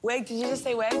Wig, did you just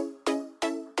say wig?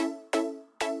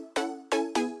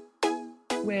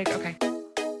 Wig, okay.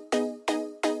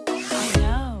 I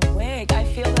know, wig. I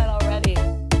feel that already.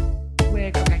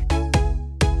 Wig, okay.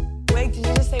 Wig, did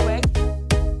you just say wig?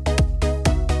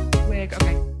 Wig,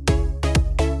 okay.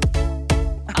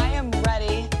 I am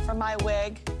ready for my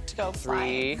wig to go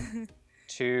flying. 3,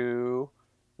 2,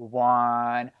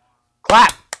 1,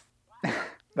 clap!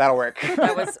 That'll work.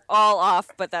 That was all off,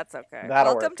 but that's okay.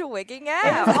 That'll Welcome work. to Wigging It's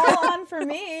Out. all on for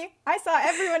me. I saw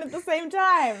everyone at the same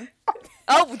time.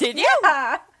 Oh, did you?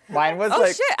 Yeah. Mine was Oh,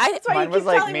 like, shit. That's why mine you was keep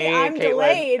like telling me, me I'm Caitlin,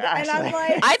 delayed. And I'm Ashley.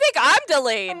 like, I think I'm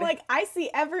delayed. I'm like, I see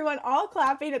everyone all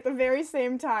clapping at the very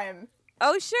same time.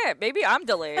 Oh, shit. Maybe I'm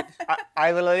delayed.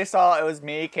 I literally saw it was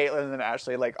me, Caitlin, and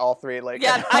Ashley, like all three, like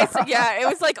Yeah, it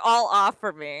was like all off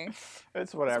for me.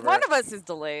 it's whatever. One of us is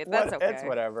delayed. That's okay. It's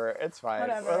whatever. It's fine.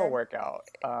 Whatever. It'll work out.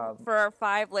 For our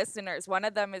 5 listeners, one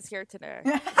of them is here today.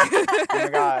 Oh my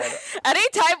god.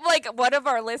 Anytime like one of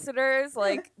our listeners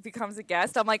like becomes a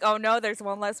guest, I'm like, oh no, there's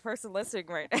one less person listening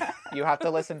right now. You have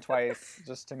to listen twice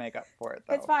just to make up for it,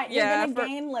 though. It's fine. Yeah, You're going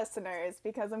to gain listeners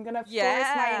because I'm going to force my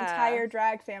Yeah. entire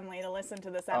drag family to listen to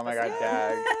this episode. Oh my god,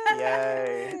 Dag.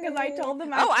 Yay. Because I told them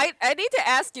Oh, I need to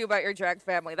ask you about your drag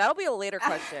family. That'll be a later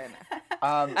question.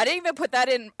 I didn't even put that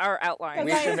in our outline.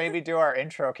 We should maybe do our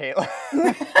intro, Caitlin.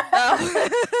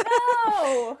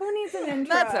 No, who needs an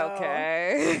intro? That's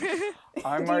okay.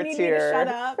 I'm Do you need me to shut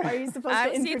Martyr. up? Are you supposed to I'm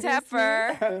C introduce me?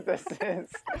 Tepper. And this is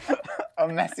a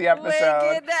messy episode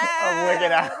Wiggin' of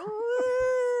Wiggin' Out. Out.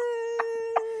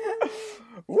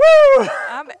 Woo!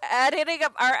 I'm editing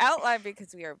up our outline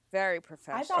because we are very I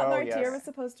professional. thought Oh, Martyr yes. was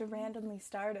supposed to randomly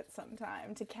start at some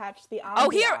time to catch the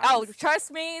ambiance. Oh,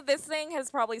 trust me, this thing has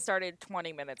probably started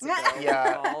 20 minutes ago.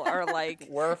 Yeah. Or like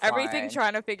We're everything fine.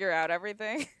 trying to figure out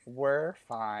everything. We're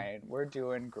fine. We're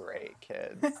doing great,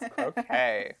 kids.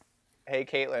 Okay. Hey,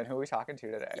 Caitlin, who are we talking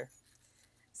to today?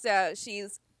 So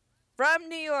she's from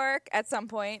New York at some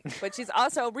point, but she's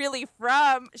also really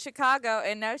from Chicago,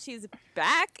 and now she's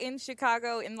back in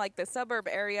Chicago in like the suburb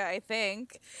area, I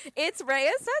think. It's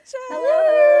Rhea Sunshine.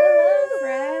 Hello,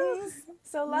 friends.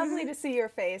 So lovely to see your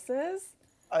faces.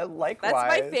 Likewise.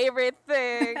 That's my favorite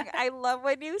thing. I love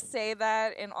when you say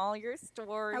that in all your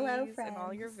stories Hello, and friends.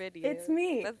 all your videos. It's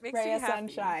me, That makes me Rhea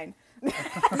happy. Sunshine.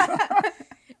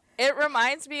 It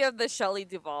reminds me of the Shelley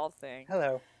Duvall thing.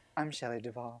 Hello, I'm Shelley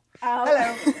Duvall. Oh.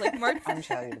 Hello, It's like I'm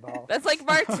Shelley Duvall. That's like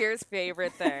Martyr's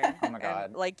favorite thing. Oh my God.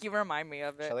 And, like, you remind me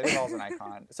of it. Shelley Duvall's an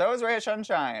icon. So is Rhea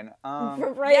Sunshine.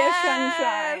 Rhea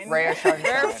Yes! Sunshine. Rhea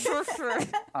Very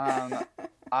Sunshine.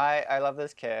 I love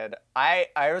this kid. I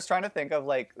was trying to think of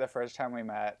like the first time we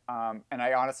met, and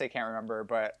I honestly can't remember,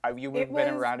 but we've been was-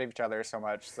 around each other so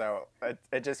much, so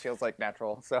it just feels like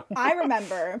natural. So I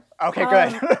remember. okay,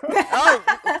 good. Oh,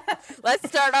 let's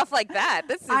start off like that.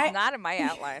 This is I- not in my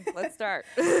outline. Let's start.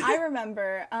 I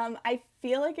remember. I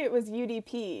feel like it was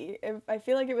UDP. I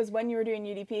feel like it was when you were doing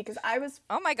UDP because I was.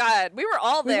 Oh my God, we were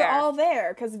all We there. were all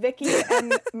there because Vicky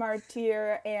and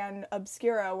Martyr and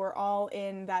Obscura were all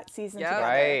in that season Yep. together.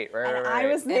 Right. And I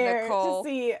was And there to Nicole.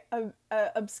 see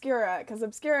Obscura because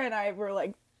Obscura and I were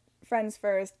like friends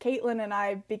first. Caitlin and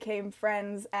I became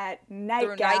friends at Through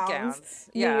Nightgowns, Nightgowns,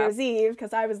 New yeah. Year's Eve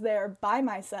because I was there by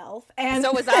myself, and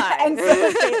So was I. and so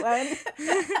was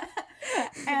Caitlin.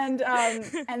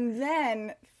 And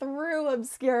then through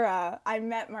Obscura, I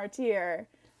met Martyr,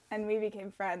 and we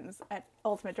became friends at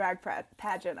Ultimate Drag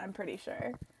Pageant. I'm pretty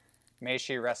sure. May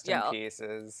she rest Yeah. in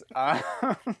pieces.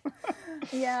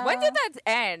 Yeah. When did that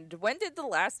end? When did the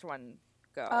last one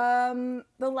go?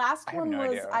 The last I have one no was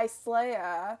idea.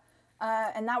 Islaya,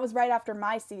 and that was right after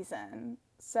my season.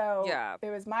 So Yeah. it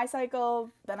was my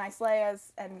cycle, then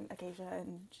Islaya's, and Acacia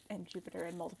and Jupiter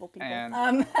and multiple people.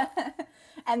 And-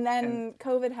 And then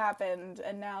COVID happened,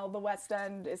 and now the West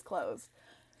End is closed.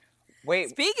 Wait,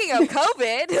 Speaking of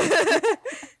COVID,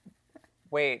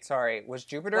 sorry. Was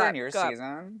Jupiter What? in your Go.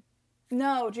 season?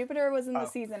 No, Jupiter was in the Oh.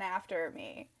 season after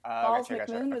me. Gotcha, Balls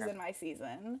McMoon was okay. in my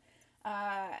season,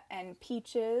 and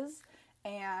Peaches.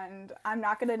 And I'm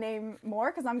not going to name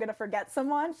more because I'm going to forget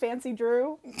someone. Fancy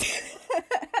Drew.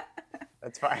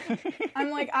 That's fine.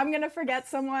 I'm like, I'm going to forget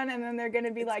someone, and then they're going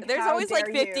to be like, there's how always like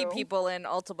dare 50 you? people in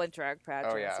Ultimate Drag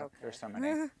Pageant. Oh yeah, so- there's so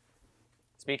many.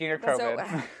 Speaking of So-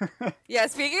 COVID, Yeah,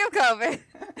 speaking of COVID,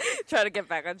 trying to get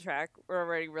back on track. We're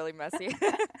already really messy.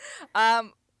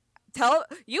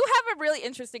 You have a really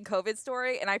interesting COVID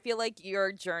story, and I feel like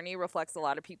your journey reflects a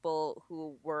lot of people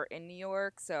who were in New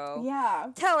York. So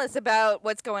Yeah. tell us about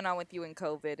what's going on with you in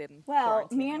COVID and Well,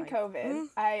 quarantine me and life. COVID,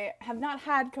 I have not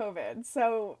had COVID,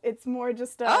 so it's more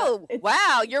just a. Oh, it's-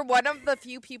 wow. You're one of the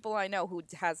few people I know who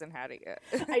hasn't had it yet.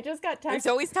 I just got There's tested.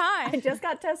 always I time. just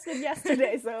got tested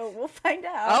yesterday, so we'll find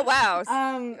out. Oh, wow.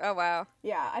 Um, Oh, wow.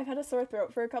 Yeah, I've had a sore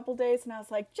throat for a couple days, and I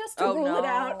was like, just to Oh, rule it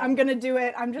out, no. I'm gonna do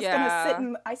it. I'm just gonna sit Yeah.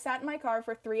 in. I sat in my car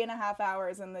for 3.5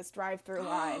 hours in this drive-through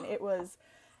line. It was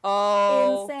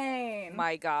Oh, insane.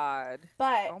 my God.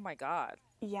 But Oh, my God.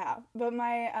 yeah, but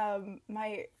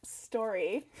my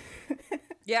story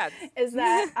Yeah. is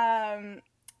that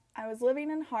I was living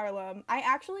in Harlem. I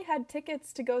actually had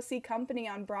tickets to go see Company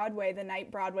on Broadway the night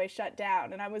Broadway shut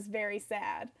down, and I was very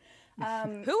sad. Who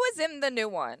was in the new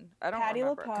one? I don't Patti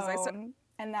remember. 'Cause I saw- LuPone,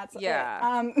 and that's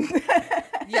Yeah. it.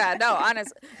 Yeah, no,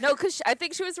 honest. No, because I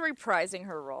think she was reprising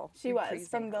her role. She was Reprising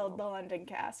from her the role. London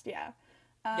cast, yeah.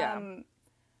 Yeah.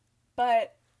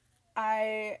 But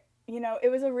it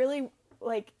was a really,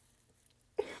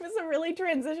 it was a really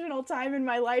transitional time in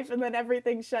my life, and then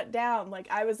everything shut down. Like,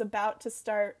 I was about to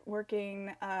start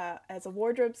working as a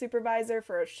wardrobe supervisor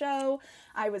for a show.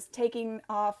 I was taking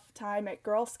off time at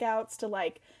Girl Scouts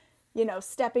to,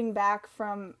 stepping back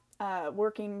from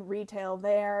working retail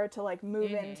there to,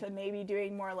 move into maybe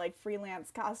doing more, freelance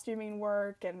costuming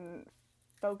work and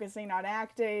focusing on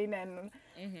acting and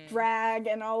drag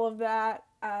and all of that.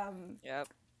 Yep.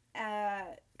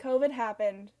 COVID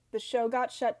happened. The show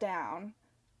got shut down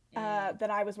that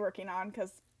I was working on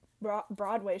because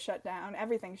Broadway shut down.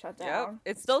 Everything shut Yep. down.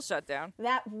 It's still shut down.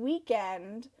 That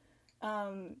weekend,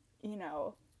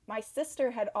 my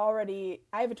sister had already...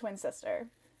 I have a twin sister,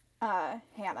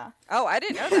 Hannah. Oh, I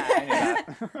didn't know that.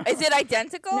 Is it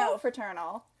identical? No,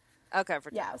 fraternal. Okay,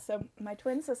 for Yeah, so my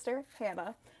twin sister,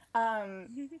 Hannah,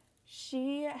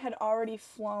 she had already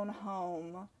flown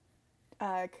home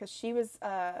because she was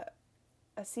a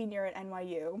senior at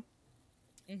NYU.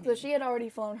 So she had already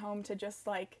flown home to just,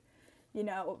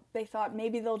 they thought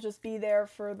maybe they'll just be there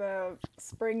for the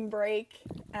spring break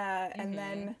and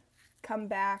then come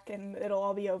back and it'll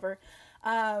all be over.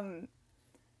 And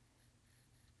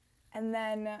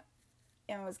then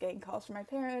I was getting calls from my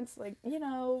parents, why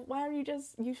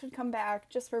don't you should come back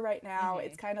just for right now.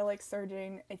 It's kind of like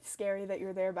surging. It's scary that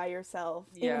you're there by yourself.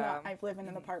 Even though Yeah. I live in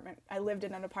an apartment. I lived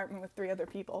in an apartment with 3 other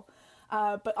people.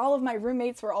 But all of my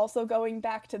roommates were also going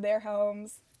back to their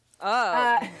homes.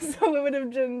 Oh. So it would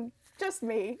have been just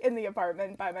me in the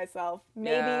apartment by myself.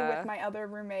 Maybe Yeah. with my other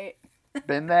roommate.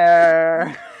 Been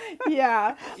there.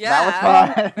 Yeah. Yeah. was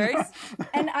fun. Very,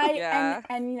 And Yeah.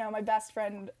 and my best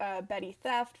friend Betty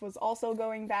Theft was also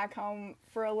going back home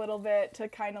for a little bit to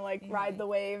kind of ride the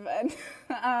wave, and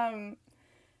so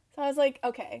I was like,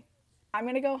 okay, I'm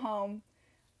gonna go home.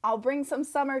 I'll bring some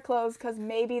summer clothes because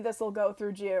maybe this will go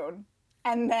through June,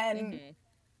 and then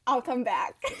I'll come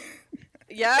back.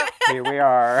 yep. Here we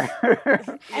are.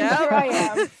 And here I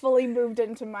am, fully moved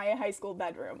into my high school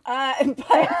bedroom. But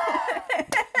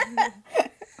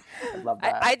I love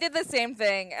that. I did the same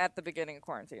thing at the beginning of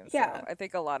quarantine. So Yeah. I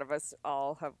think a lot of us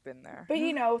all have been there. But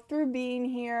through being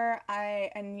here,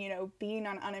 being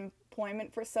on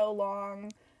unemployment for so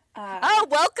long, Oh,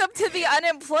 welcome to the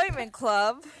unemployment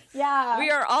club. yeah, We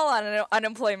are all on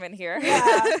unemployment here.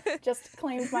 yeah, just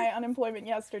claimed my unemployment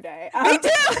yesterday. Me too.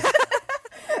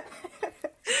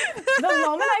 The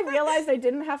moment I realized I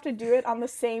didn't have to do it on the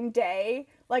same day,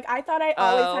 I thought I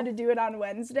always had to do it on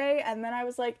Wednesday, and then I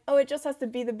was like, oh, it just has to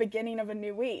be the beginning of a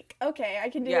new week. Okay, I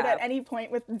can do it Yeah. at any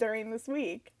point during this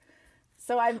week.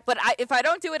 So But if I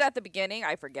don't do it at the beginning,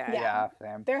 I forget. yeah,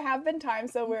 same. there have been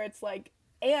times though where it's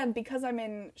and because I'm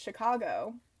in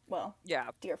Chicago, well, Yeah.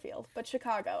 Deerfield, but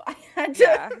Chicago, I had to.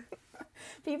 Yeah.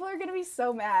 People are gonna be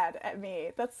so mad at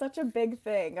me. That's such a big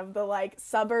thing of the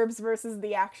suburbs versus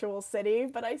the actual city.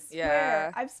 But I swear,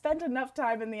 Yeah. I've spent enough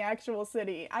time in the actual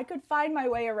city. I could find my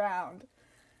way around.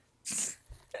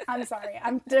 I'm sorry,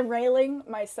 I'm derailing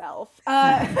myself.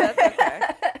 That's okay.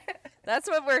 That's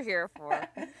what we're here for.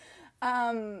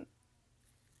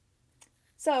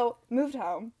 So moved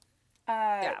home.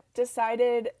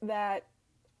 Decided that.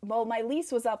 Well, my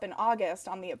lease was up in August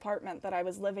on the apartment that I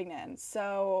was living in.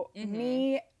 So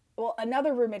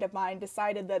another roommate of mine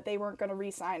decided that they weren't going to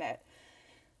re-sign it.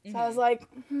 So I was like,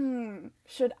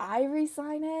 should I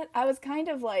re-sign it? I was kind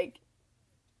of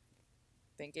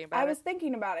Thinking about I it. was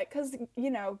thinking about it because,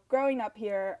 growing up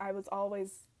here, I was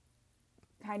always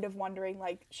kind of wondering,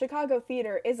 Chicago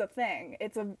theater is a thing.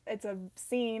 It's a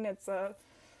scene. It's a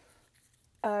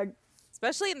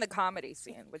especially in the comedy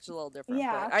scene, which is a little different.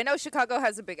 Yeah. But I know Chicago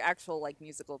has a big actual like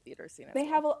musical theater scene. As They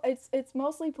well. have it's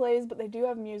mostly plays, but they do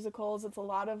have musicals. It's a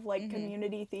lot of like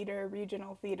community theater,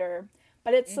 regional theater.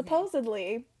 But it's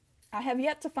supposedly, I have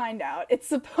yet to find out, it's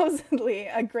supposedly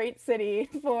a great city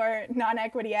for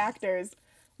non-equity actors,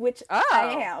 which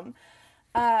I am.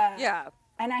 Yeah.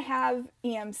 And I have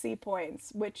EMC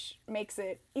points, which makes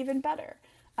it even better.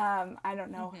 I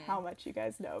don't know how much you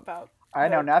guys know about. I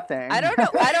know nothing. I don't know.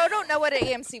 I don't know what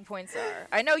AMC points are.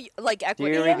 I know like Do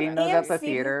equity. you redeem those at the AMC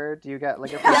theater? Do you get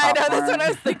like a free Yeah, I know. That's popcorn? what I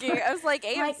was thinking. I was like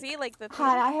AMC, like the.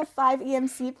 Hi, I have 5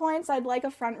 EMC points. I'd like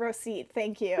a front row seat.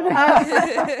 Thank you.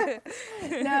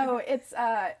 No,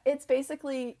 it's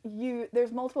basically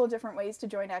there's multiple different ways to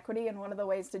join equity, and one of the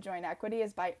ways to join equity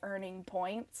is by earning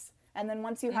points. And then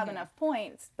once you have enough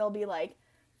points, they'll be like,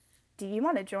 do you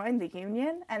want to join the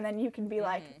union? And then you can be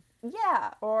like,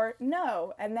 yeah, or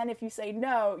no. And then if you say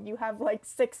no, you have like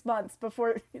 6 months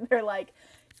before they're like,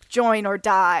 join or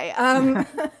die.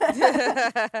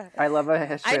 I love a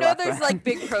history I know lesson. there's like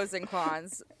big pros and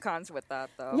cons with that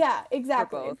though. Yeah,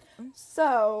 exactly. both.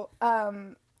 So,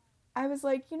 I was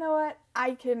like, you know what?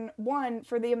 I can,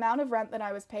 for the amount of rent that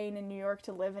I was paying in New York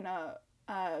to live in a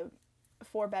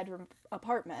 4-bedroom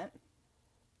apartment,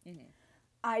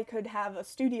 I could have a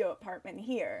studio apartment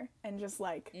here and just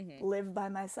like live by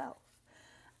myself.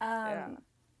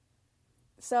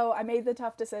 So I made the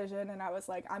tough decision and I was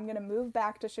like, I'm going to move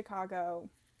back to Chicago,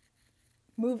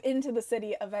 move into the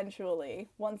city eventually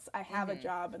once I have a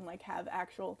job and like have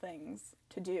actual things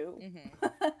to do.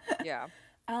 Yeah.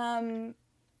 And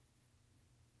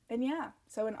yeah,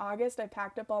 so in August I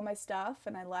packed up all my stuff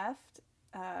and I left,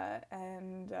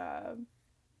 and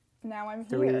now I'm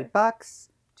here. $3,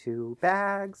 2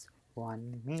 bags,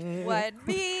 1 me. What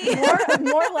me?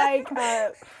 More like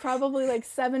probably like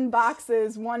 7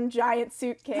 boxes, 1 giant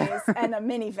suitcase, and a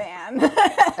minivan.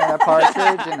 And a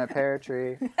partridge and a pear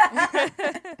tree.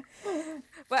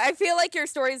 But I feel like your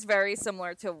story is very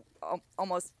similar to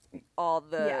almost all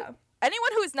the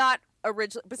anyone who's not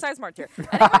originally, besides Martyr,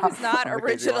 anyone who's not I'm the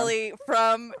crazy originally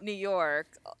from New York,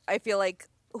 I feel like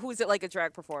who's like a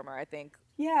drag performer, I think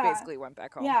basically went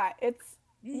back home. Yeah, it's,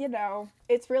 you know,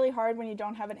 it's really hard when you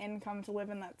don't have an income to live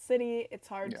in that city. It's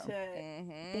hard to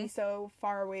be so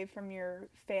far away from your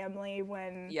family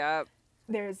when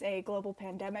there's a global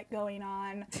pandemic going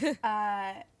on.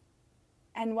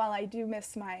 And while I do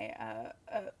miss my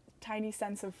tiny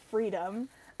sense of freedom,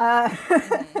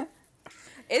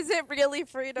 is it really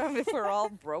freedom if we're all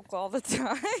broke all the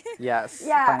time? Yes.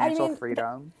 Yeah, I Financial mean,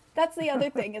 freedom. that's the other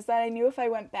thing, is that I knew if I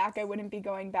went back, I wouldn't be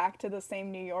going back to the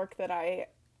same New York that I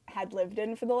had lived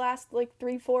in for the last like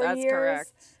 3-4 That's years.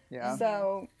 correct. Yeah.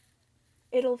 So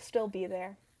it'll still be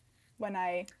there when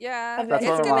I Yeah, That's it's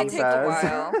what my gonna mom take a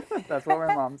while. says. That's what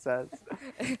my mom says.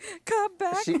 Come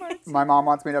back, Marty. My mom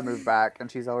wants me to move back,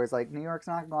 and she's always like, New York's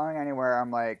not going anywhere.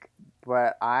 I'm like,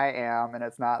 but I am, and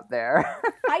it's not there.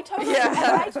 I totally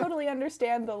Yeah. I totally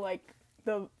understand the like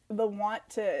the want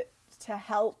to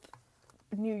help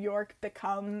New York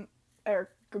become or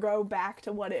go back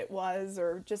to what it was,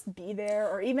 or just be there,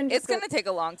 or even just It's gonna take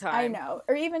a long time. I know,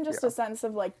 or even just a sense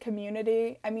of like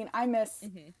community. I mean, I miss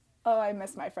I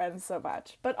miss my friends so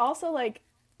much, but also like,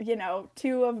 you know,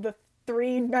 2 of the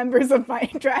 3 members of my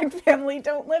drag family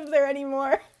don't live there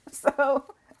anymore. So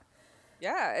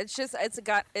Yeah, it's just it's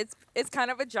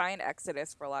kind of a giant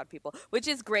exodus for a lot of people, which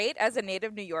is great. As a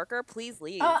native New Yorker, please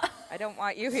leave. I don't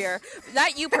want you here.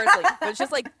 Not you personally, but it's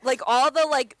just like all the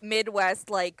like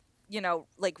Midwest, like, you know,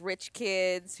 like rich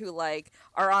kids who like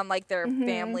are on like their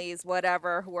families,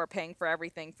 whatever, who are paying for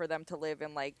everything for them to live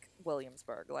in like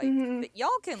Williamsburg. Like y'all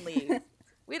can leave.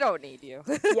 We don't need you.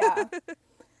 yeah.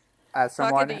 As Talking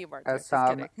someone, to you, Mark. as Just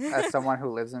kidding. as someone who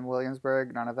lives in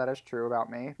Williamsburg, none of that is true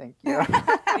about me. Thank you.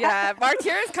 Yeah,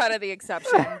 Martyr is kind of the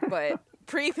exception, but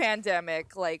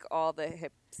pre-pandemic, like all the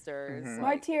hipsters.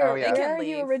 Like, Martyr, Oh, yeah. They where can are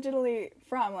you leave. originally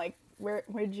from? Like,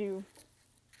 where'd you?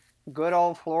 Good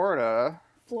old Florida.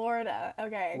 Florida.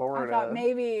 Okay. Florida. I thought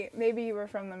maybe you were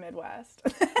from the Midwest.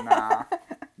 Nah.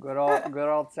 Good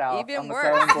old South. Even I'm a worse.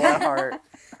 Southern boy at heart.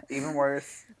 Even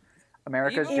worse.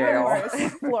 America's Even jail. worse,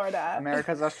 Florida.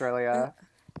 America's Australia.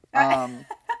 I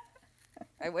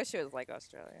wish it was like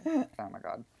Australia. Oh my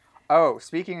god. Oh,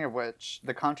 speaking of which,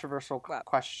 the controversial What?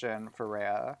 question for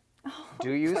Rhea.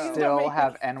 Do you Please still don't make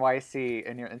have NYC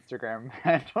in your Instagram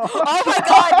handle? Oh my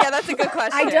god, yeah, that's a good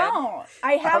question. I don't.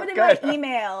 I have Oh, it in my good.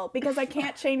 email because I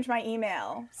can't change my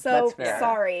email. So That's fair.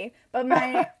 sorry. But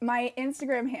my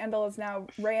Instagram handle is now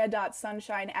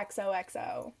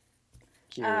Rhea.SunshineXOXO.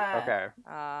 Cute. Okay.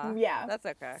 Yeah. That's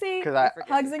okay. See, 'Cause I-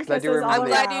 hugs and 'cause I do kisses all remember- I'm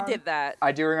glad you around. did that.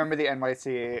 I do remember the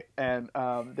NYC, and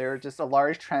there was just a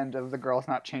large trend of the girls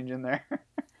not changing their.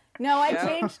 No, I Yeah.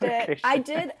 changed it.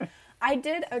 Location. I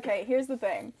did. Okay, here's the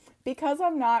thing. Because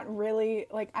I'm not really,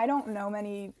 like, I don't know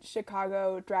many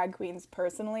Chicago drag queens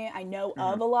personally. I know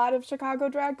of a lot of Chicago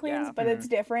drag queens, Yeah. but it's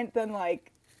different than,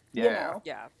 like, you Yeah. know,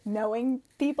 Yeah. knowing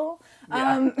people.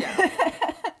 Yeah.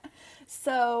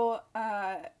 So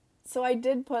I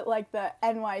did put, like, the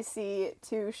NYC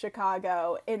to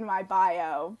Chicago in my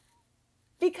bio.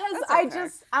 Because That's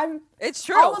okay. It's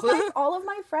true. all of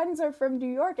my friends are from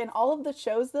New York, and all of the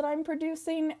shows that I'm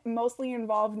producing mostly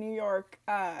involve New York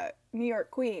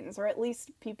queens, or at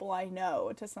least people I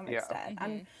know to some Yeah. extent.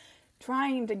 I'm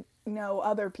trying to know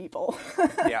other people.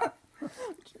 Yeah.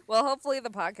 Well, hopefully the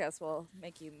podcast will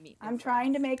make you meet. I'm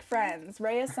trying to make friends.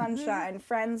 Raya Sunshine,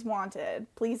 friends wanted.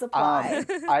 Please apply.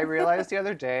 I realized the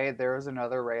other day there was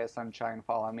another Ray of Sunshine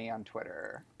follow me on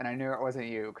Twitter, and I knew it wasn't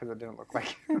you because it didn't look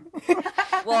like you.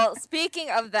 Well, speaking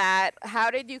of that,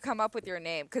 how did you come up with your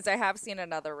name? Because I have seen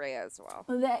another Ray as well.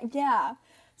 Yeah.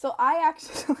 So I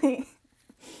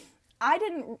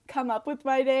didn't come up with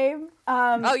my name.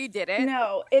 Oh, you didn't?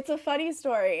 No, it's a funny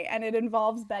story, and it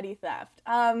involves Betty Theft.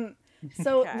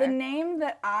 So Okay. the name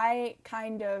that I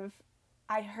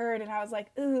heard, and I was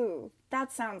like, ooh,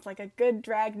 that sounds like a good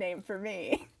drag name for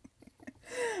me,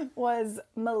 was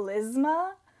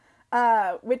Melisma,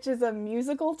 which is a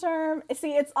musical term.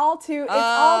 See, it's all too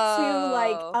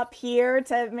like up here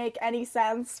to make any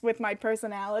sense with my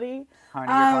personality. Honey,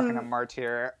 you're talking to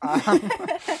Martyr.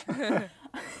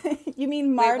 You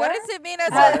mean Wait, Marta? what does it mean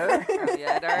as Martyr? a...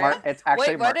 Yeah, darn. It's actually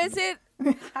Wait, what Martin. is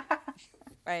it?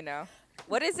 I know.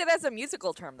 What is it as a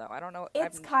musical term, though? I don't know.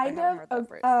 It's I kind haven't of heard that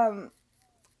phrase.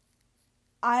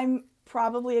 I'm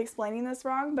probably explaining this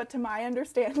wrong, but to my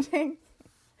understanding,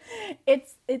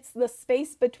 it's the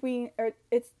space between, or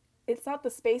it's not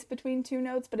the space between two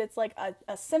notes, but it's like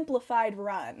a simplified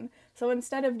run. So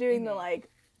instead of doing the like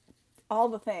all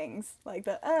the things like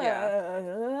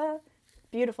the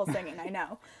beautiful singing, I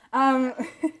know.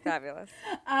 Fabulous.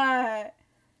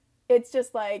 It's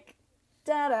just like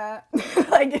da-da.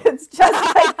 Like, it's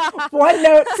just like one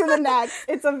note to the next.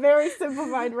 It's a very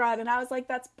simplified run. And I was like,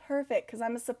 that's perfect because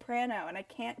I'm a soprano and I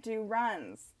can't do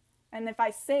runs. And if I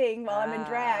sing while I'm in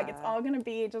drag, it's all going to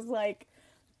be just like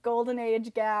Golden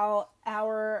Age gal,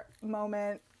 Hour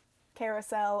Moment,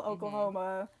 Carousel,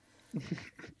 Oklahoma,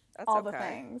 That's all okay. the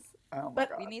things. Oh my But-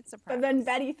 god. We need surprise. But then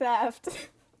Betty Theft.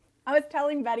 I was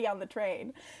telling Betty on the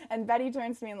train, and Betty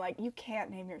turns to me and like, you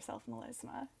can't name yourself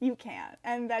Melisma. You can't.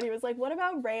 And Betty was like, what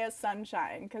about Raya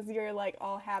Sunshine? Because you're like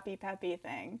all happy peppy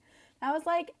thing. And I was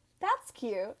like, that's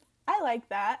cute. I like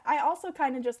that. I also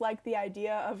kind of just like the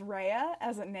idea of Raya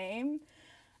as a name.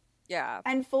 Yeah.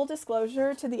 And full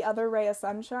disclosure to the other Raya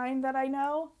Sunshine that I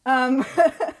know,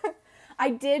 I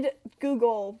did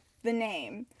Google the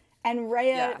name. And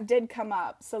Raya did come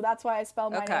up, so that's why I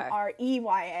spelled my name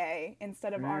R-E-Y-A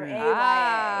instead of R-A-Y-A.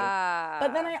 Ah.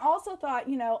 But then I also thought,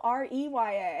 you know,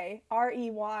 R-E-Y-A,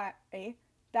 R-E-Y,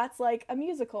 that's like a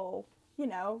musical, you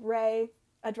know, Ray,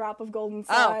 a drop of golden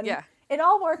sun. Oh, yeah. It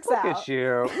all works Look out. at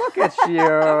you. Look at you.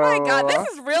 Oh my god, this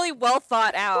is really well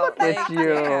thought out. Look at Like, you.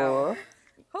 damn.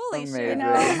 Holy Amazing. shit. You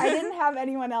know, I didn't have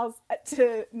anyone else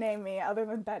to name me other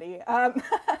than Betty.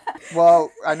 Well,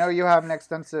 I know you have an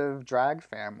extensive drag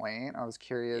family. I was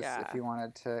curious Yeah. if you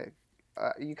wanted to.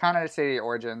 You kind of say your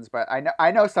origins, but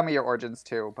I know some of your origins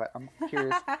too. But I'm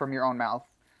curious from your own mouth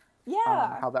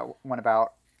Yeah. how that went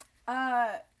about.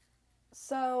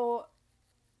 So,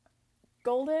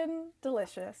 Golden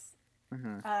Delicious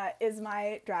is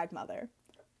my drag mother.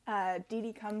 Dee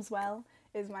Dee Comeswell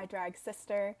is my drag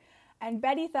sister. And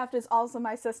Betty Theft is also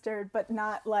my sister, but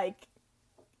not, like,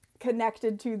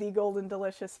 connected to the Golden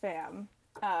Delicious fam.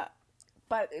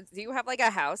 But Do you have like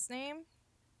a house name?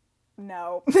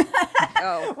 no.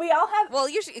 Oh. We all have... Well,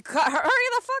 you should hurry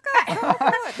the fuck up. Girl,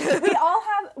 come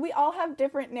on. we all have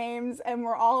different names, and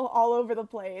we're all over the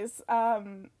place.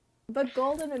 But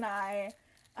Golden and I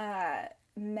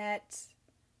met.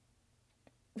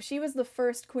 She was the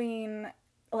first queen,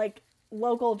 like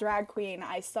local drag queen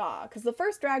I saw, because the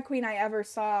first drag queen I ever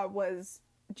saw was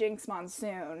Jinx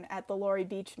Monsoon at the Laurie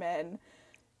Beachman,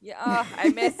 Yeah, oh, I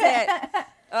miss it.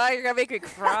 Oh, you're gonna make me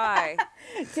cry.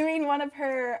 doing one of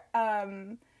her.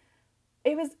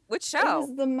 It was Which It show?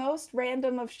 was the most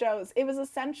random of shows. It was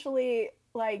essentially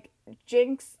like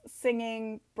Jinx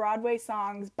singing Broadway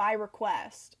songs by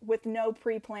request with no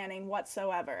pre-planning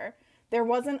whatsoever. There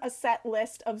wasn't a set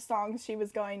list of songs she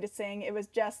was going to sing. It was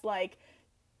just like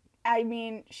I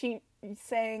mean, she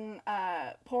sang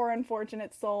Poor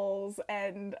Unfortunate Souls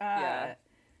and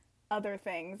other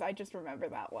things. I just remember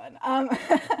that one.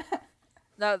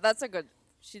 No, that's a good.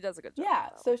 She does a good job. Yeah,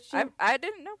 though. so I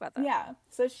didn't know about that. Yeah,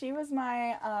 so she was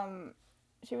my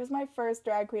first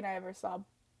drag queen I ever saw,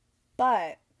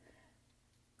 but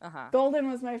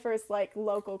Golden was my first like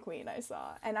local queen I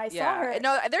saw, and I saw her.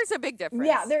 No, there's a big difference.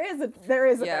 Yeah, there is a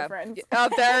difference. A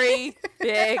very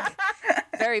big,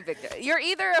 very big. You're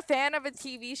either a fan of a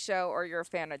TV show or you're a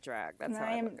fan of drag. That's how I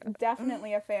I am look at it.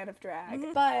 definitely a fan of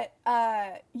drag, but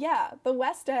the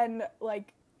West End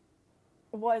like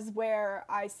was where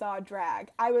I saw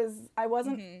drag. I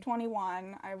wasn't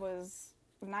 21. I was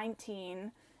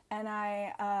 19, and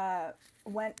I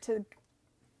went to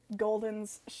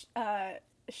Golden's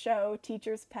show,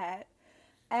 Teacher's Pet,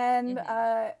 and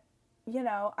you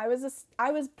know, I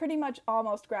was pretty much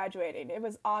almost graduating. It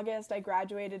was August. I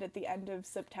graduated at the end of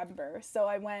September, so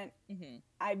I went.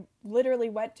 I literally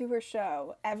went to her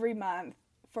show every month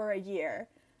for a year.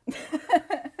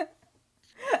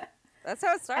 That's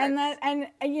how it starts. And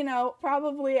you know,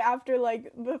 probably after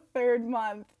like the third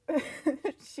month,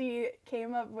 she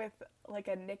came up with like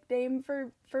a nickname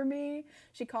for me.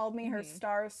 She called me her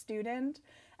star student,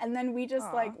 and then we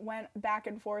just like went back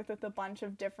and forth with a bunch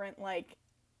of different like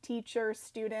teacher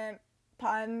student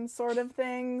pun sort of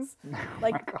things.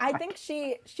 Like I think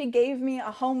she gave me a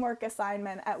homework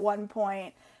assignment at one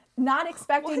point, not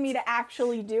expecting me to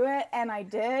actually do it, and I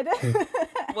did.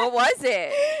 What was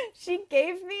it? She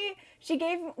gave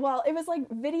well, it was like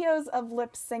videos of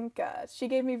Lip Synca. She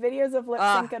gave me videos of Lip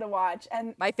Synca to watch,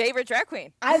 and my favorite drag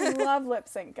queen. I love Lip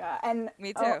Synca, and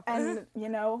me too. And you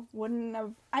know,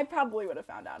 I probably would have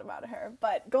found out about her,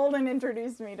 but Golden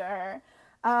introduced me to her.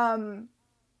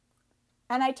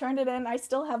 And I turned it in. I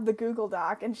still have the Google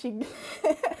Doc, and she.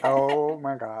 Oh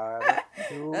my god.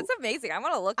 That's amazing. I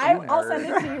want to look at it. I'll send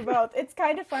it to you both. It's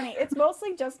kind of funny. It's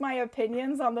mostly just my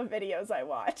opinions on the videos I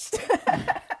watched.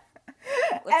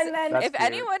 And then, if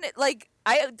anyone like,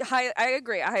 I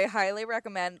agree. I highly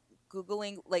recommend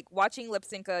Googling, like watching Lip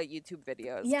Synca YouTube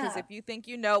videos. Because if you think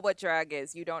you know what drag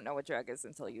is, you don't know what drag is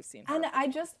until you've seen her. And I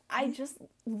just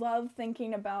love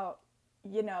thinking about,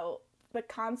 you know, the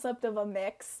concept of a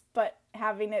mix, but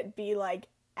having it be like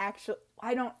actual.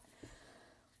 I don't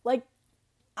like.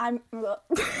 I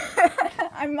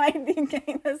might be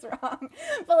getting this wrong,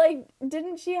 but like,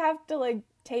 didn't she have to like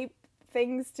tape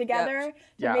things together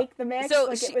to make the mix? So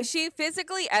like, she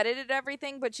physically edited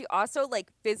everything, but she also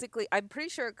like physically. I'm pretty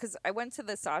sure because I went to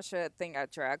the Sasha thing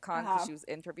at DragCon because she was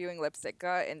interviewing Lip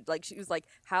Synca, and like she was like,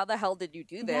 "How the hell did you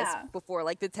do this before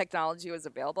like the technology was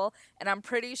available?" And I'm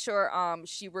pretty sure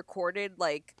she recorded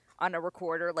like on a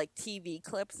recorder like TV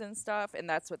clips and stuff, and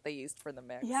that's what they used for the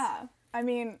mix. Yeah, I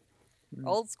mean,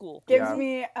 old school. Gives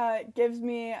me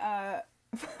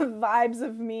vibes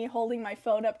of me holding my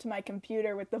phone up to my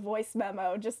computer with the voice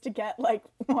memo just to get like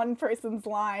one person's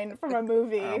line from a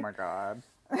movie. Oh my god.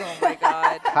 Oh my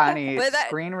god. Honey,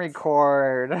 screen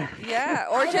record. Yeah,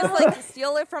 or just like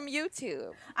steal it from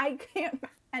YouTube. I can't.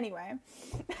 Anyway.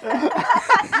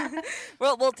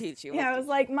 Well, we'll teach you. Yeah, it was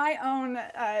like my own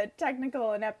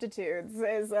technical ineptitudes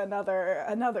is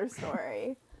another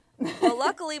story. Well,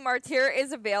 luckily, Martyr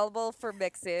is available for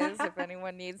mixes if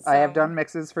anyone needs some. I have done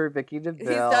mixes for Vicky DeVille.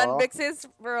 He's done mixes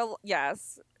for,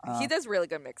 yes. He does really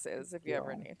good mixes if you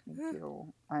ever need. Thank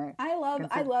you. I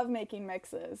love making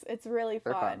mixes. It's really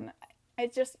fun.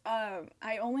 It's just,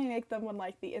 I only make them when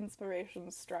like the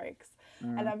inspiration strikes.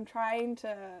 And I'm trying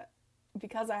to,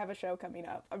 because I have a show coming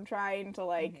up, I'm trying to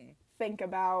like think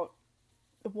about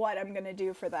what I'm going to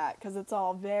do for that, because it's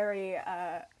all very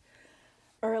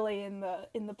early in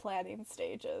the planning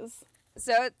stages.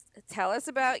 So tell us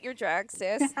about your drag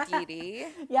sis, Dee Dee.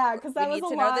 Yeah, because that was a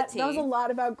lot. That was a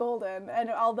lot about Golden, and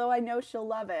although I know she'll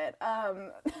love it.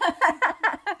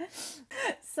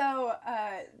 So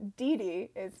Dee Dee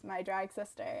is my drag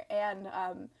sister, and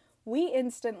we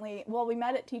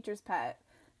met at Teacher's Pet,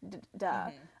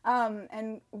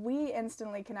 and we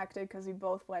instantly connected because we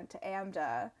both went to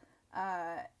AMDA.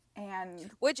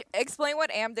 Which, explain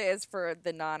what AMDA is for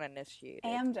the non-initiated.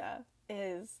 AMDA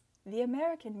is the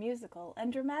American Musical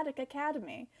and Dramatic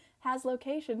Academy. Has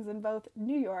locations in both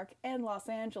New York and Los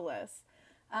Angeles.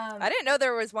 I didn't know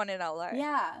there was one in LA.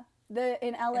 Yeah.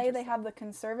 In LA they have the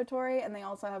conservatory, and they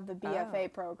also have the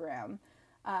BFA program.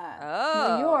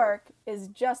 New York is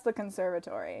just the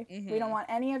conservatory. We don't want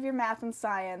any of your math and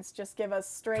science. Just give us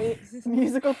straight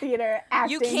musical theater,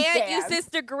 acting, You can't dance. use this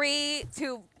degree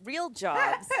to real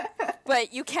jobs,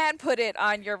 but you can put it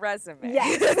on your resume.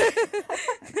 Yes.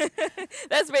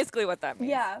 That's basically what that means.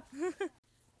 Yeah.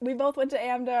 We both went to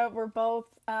AMDA. We're both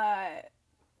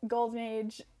Golden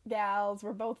Age gals.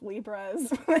 We're both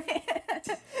Libras.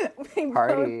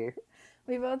 Party.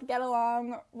 We both get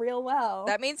along real well.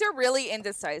 That means you're really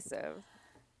indecisive.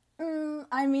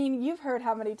 I mean, you've heard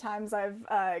how many times I've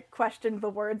questioned the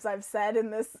words I've said in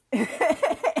this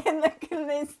in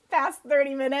these past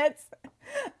 30 minutes.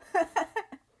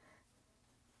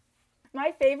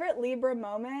 My favorite Libra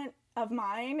moment of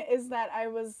mine is that I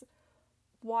was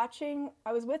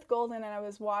with Golden and I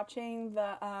was watching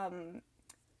the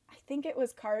I think it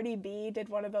was Cardi B did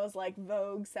one of those like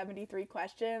Vogue 73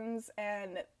 questions,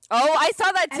 and Oh, I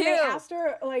saw that too. and they asked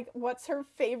her like what's her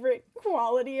favorite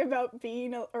quality about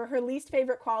being or her least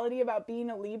favorite quality about being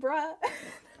a Libra.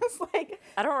 It's like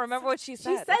I don't remember what she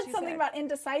said. she said something about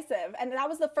indecisive, and that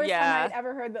was the first time I'd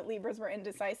ever heard that Libras were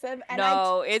indecisive. And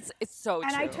it's so true.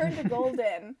 and I turned to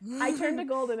Golden.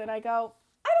 And I go,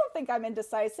 I don't think I'm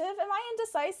indecisive. Am I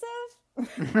indecisive?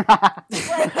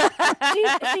 Like,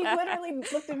 she literally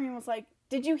looked at me and was like,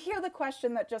 did you hear the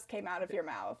question that just came out of your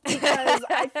mouth? Because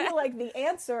I feel like the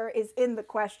answer is in the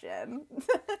question.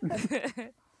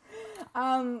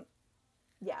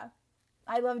 Yeah.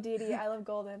 I love Dee Dee. I love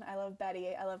Golden. I love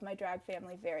Betty. I love my drag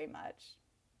family very much.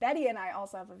 Betty and I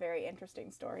also have a very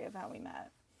interesting story of how we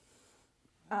met.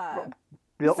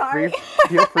 Feel Sorry.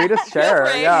 free to share.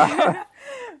 free. Yeah.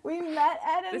 We met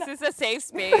at This is a safe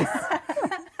space.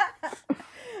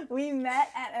 we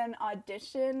met at an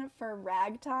audition for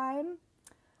Ragtime.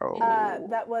 Oh.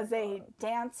 That was a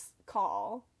dance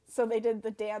call. So they did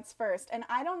the dance first. And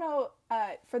I don't know,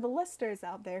 for the listeners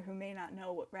out there who may not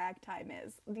know what Ragtime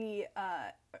is, the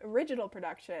original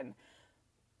production,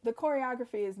 the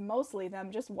choreography is mostly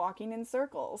them just walking in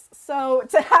circles. So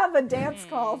to have a dance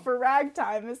call for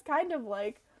Ragtime is kind of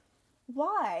like,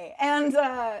 why? And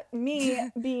me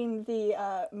being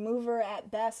the mover at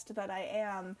best that I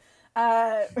am,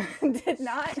 did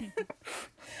not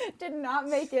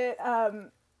make it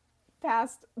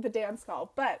past the dance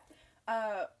call. But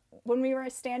when we were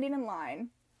standing in line,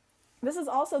 this is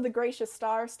also the Gracious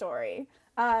Star story.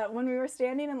 When we were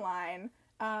standing in line,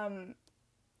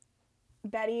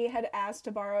 Betty had asked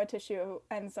to borrow a tissue,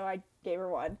 and so I gave her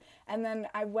one. And then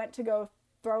I went to go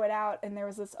throw it out, and there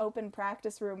was this open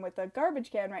practice room with a garbage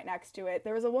can right next to it.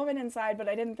 There was a woman inside, but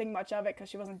I didn't think much of it because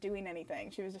she wasn't doing anything.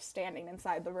 She was just standing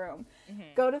inside the room.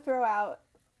 Go to throw out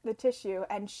the tissue,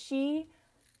 and she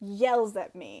yells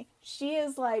at me. She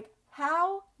is like,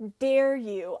 how dare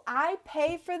you? I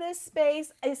pay for this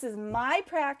space. This is my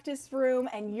practice room,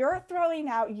 and you're throwing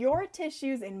out your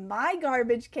tissues in my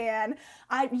garbage can.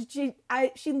 She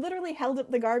literally held up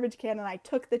the garbage can, and I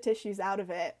took the tissues out of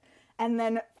it, and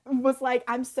then was like,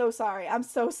 I'm so sorry. I'm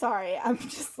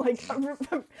just like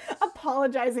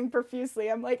apologizing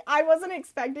profusely. I'm like, I wasn't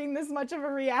expecting this much of a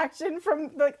reaction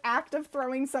from the act of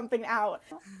throwing something out.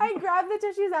 I grabbed the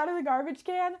tissues out of the garbage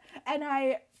can, and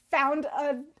I found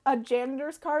a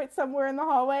janitor's cart somewhere in the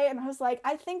hallway, and I was like,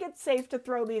 I think it's safe to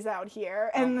throw these out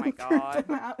here, and oh my threw God.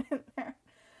 them out in there.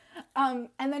 And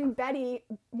then Betty,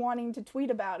 wanting to tweet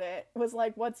about it, was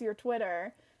like, what's your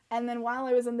Twitter? And then while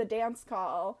I was in the dance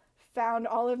call, found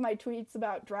all of my tweets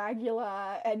about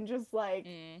Dragula and just like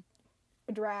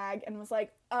drag, and was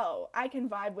like, oh, I can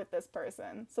vibe with this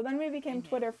person. So then we became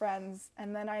Twitter friends,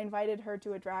 and then I invited her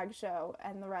to a drag show,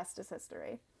 and the rest is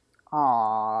history.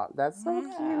 Aw, that's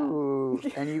so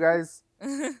cute. And you guys,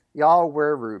 y'all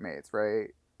were roommates,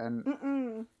 right?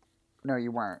 And no,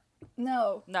 you weren't.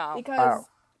 No, because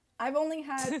I've only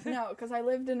had because I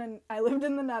lived in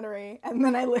the nunnery, and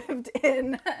then I lived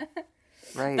in.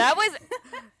 Right. That was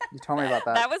You told me about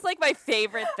that. that was like my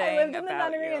favorite thing I lived in the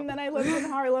about nunnery, you. and then I lived in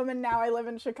Harlem, and now I live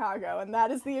in Chicago, and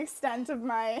that is the extent of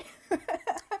my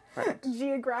Right.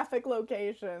 geographic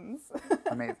locations.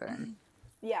 Amazing.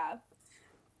 Yeah.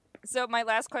 So my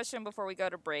last question before we go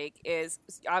to break is,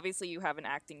 obviously you have an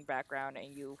acting background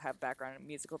and you have background in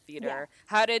musical theater. Yeah.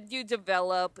 How did you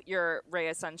develop your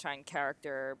Rhea Sunshine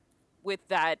character with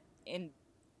that in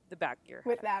the back of your head?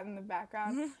 With that in the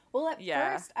background. Well, at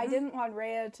first, I didn't want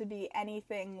Rhea to be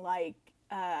anything like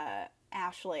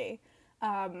Ashley.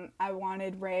 I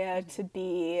wanted Rhea to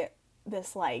be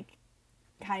this like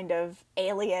kind of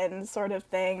alien sort of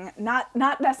thing, not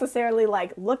necessarily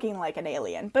like looking like an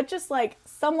alien, but just like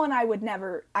someone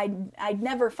I'd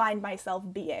never find myself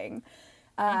being,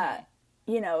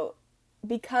 you know,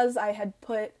 because I had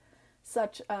put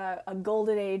such a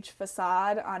golden age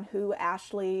facade on who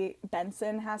Ashley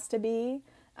Benson has to be.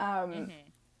 Did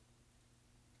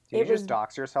you just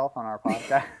dox yourself on our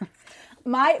podcast?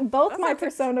 Both my okay.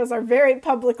 personas are very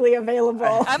publicly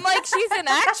available. I'm like, she's an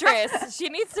actress. She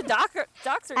needs to dox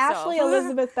herself. Ashley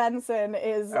Elizabeth Benson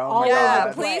is Oh my all God. over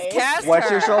the Please place. cast What's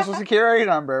her. your social security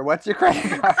number? What's your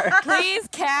credit card? Please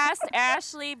cast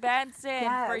Ashley Benson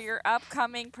Yes. for your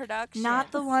upcoming production.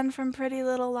 Not the one from Pretty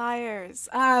Little Liars.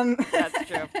 That's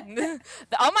true.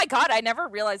 Oh my God, I never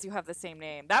realized you have the same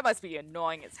name. That must be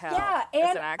annoying as hell. Yeah, as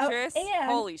and an actress.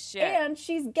 Holy shit. And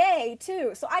she's gay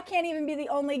too, so I can't even be the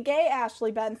only gay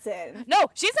Ashley Benson. No,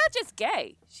 she's not just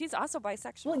gay. She's also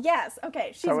bisexual. Well, yes,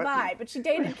 okay, she's So bi, but she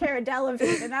dated Cara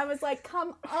Delevingne, and I was like, come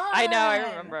on. I know, I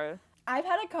remember. I've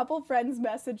had a couple friends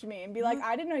message me and be like,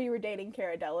 I didn't know you were dating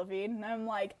Cara Delevingne, and I'm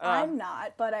like, I'm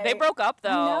not, but They broke up though.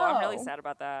 I I'm really know. sad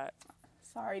about that.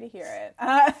 Sorry to hear it.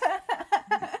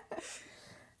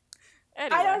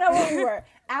 Anyway. I don't know what we were.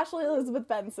 Ashley Elizabeth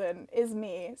Benson is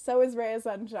me. So is Rhea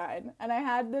Sunshine. And I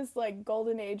had this like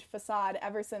golden age facade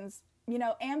ever since,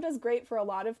 AMDA's great for a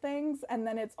lot of things. And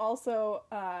then it's also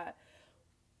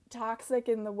toxic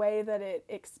in the way that it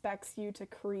expects you to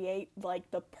create like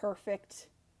the perfect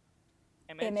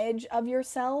image of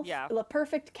yourself. Yeah. The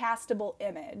perfect castable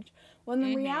image. When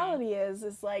the reality is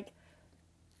like,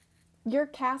 you're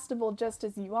castable just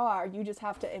as you are. You just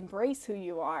have to embrace who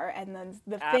you are, and then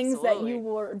the things that Absolutely. you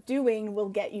were doing will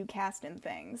get you cast in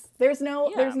things. There's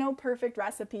no perfect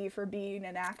recipe for being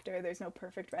an actor. There's no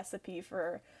perfect recipe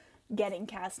for getting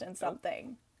cast in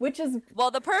something. Which is Well,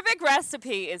 the perfect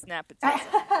recipe is nepotism.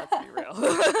 Let's be real.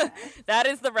 That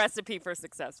is the recipe for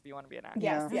success if you want to be an actor.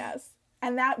 yes.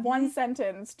 And that one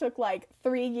sentence took like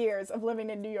 3 years of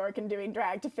living in New York and doing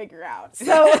drag to figure out.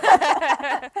 So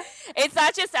It's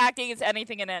not just acting; it's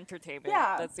anything in entertainment.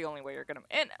 Yeah. That's the only way you're gonna,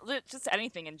 and just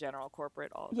anything in general,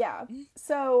 corporate. All. yeah.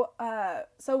 So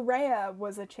Rhea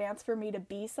was a chance for me to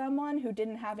be someone who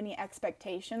didn't have any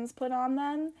expectations put on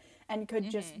them and could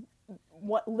just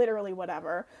literally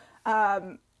whatever.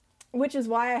 Which is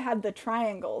why I had the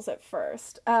triangles at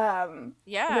first. Yeah.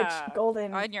 Which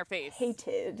Golden on your face.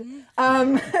 hated.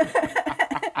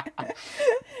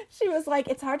 She was like,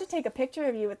 it's hard to take a picture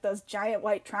of you with those giant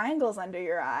white triangles under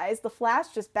your eyes. The flash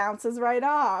just bounces right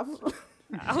off.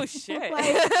 Oh shit.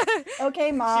 Like,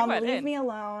 okay, Mom, went leave in. me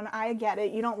alone. I get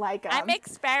it. You don't like them. I'm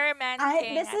experimenting.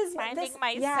 I'm finding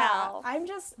myself.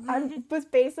 Yeah, I was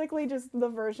basically just the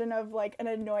version of like an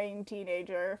annoying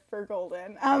teenager for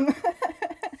Golden.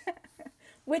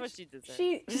 Which what she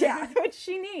deserves. which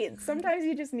she needs. Sometimes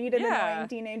you just need an annoying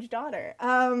teenage daughter.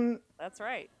 That's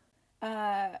right.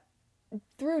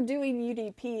 Through doing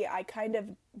UDP, I kind of,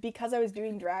 because I was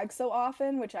doing drag so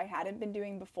often, which I hadn't been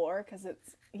doing before, because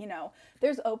it's,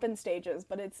 there's open stages,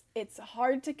 but it's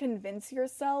hard to convince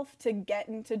yourself to get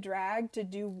into drag to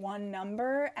do one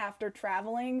number after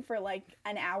traveling for like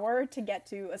an hour to get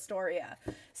to Astoria.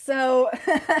 So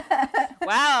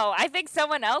Wow, I think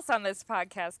someone else on this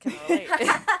podcast can relate.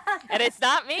 And it's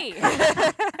not me.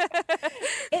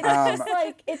 it's just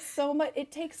like, it's so much,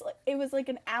 it was like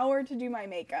an hour to do my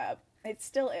makeup. It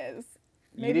still is.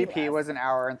 Maybe UDP less. was an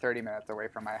hour and 30 minutes away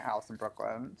from my house in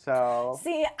Brooklyn. So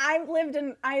See, I lived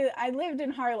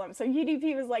in Harlem, so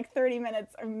UDP was like 30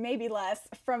 minutes or maybe less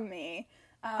from me.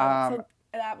 So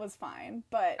that was fine.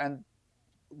 But and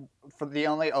for the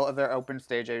only other open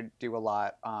stage I do a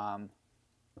lot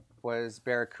was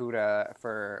Barracuda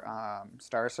for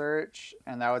Star Search,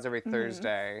 and that was every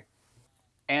Thursday.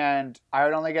 And I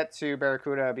would only get to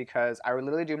Barracuda because I would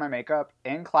literally do my makeup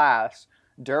in class.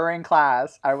 During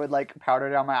class, I would like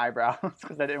powder down my eyebrows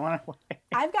because I didn't want to wait.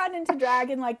 I've gotten into drag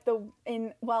in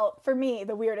for me,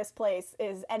 the weirdest place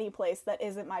is any place that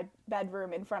isn't my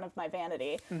bedroom in front of my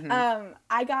vanity.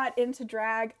 I got into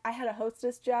drag. I had a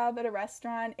hostess job at a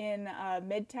restaurant in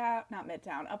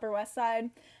Upper West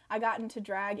Side. I got into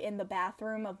drag in the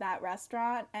bathroom of that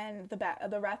restaurant, and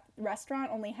the restaurant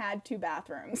only had 2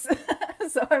 bathrooms.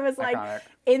 So I was like, Iconic.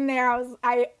 in there,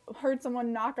 I heard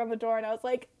someone knock on the door, and I was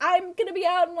like, I'm gonna be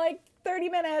out in like 30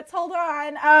 minutes. Hold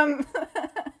on.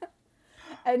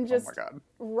 And just Oh my God.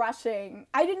 rushing.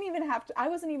 I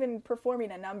wasn't even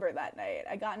performing a number that night.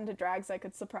 I got into drag so I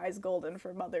could surprise Golden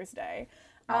for Mother's Day.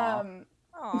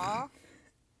 Aw.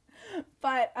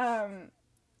 But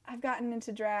I've gotten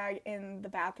into drag in the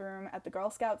bathroom at the Girl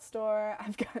Scout store.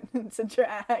 I've gotten into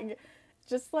drag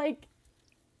just like...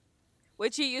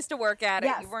 Which you used to work at.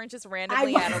 Yes. You weren't just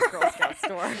randomly at a Girl Scout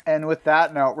store. And with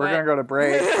that note, we're What? going to go to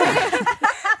break.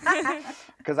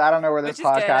 Because I don't know where this Which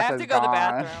is good. I podcast have has to go to the gone.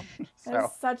 bathroom. There's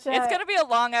So, such a... It's going to be a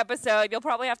long episode. You'll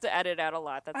probably have to edit out a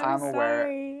lot. That's I'm aware.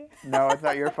 sorry. no, it's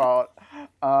not your fault.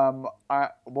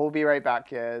 We'll be right back,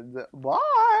 kids.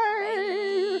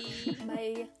 Bye.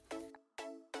 My...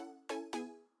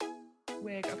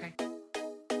 Wig, okay.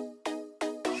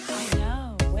 I know.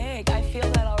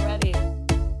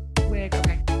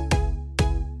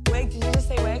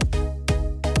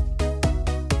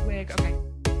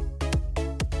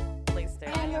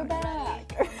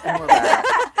 And we're back.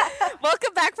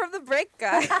 Welcome back from the break,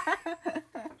 guys.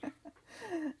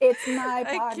 It's my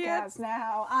I podcast can't.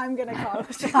 now. I'm gonna call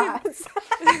the shots.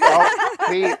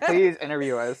 Oh, please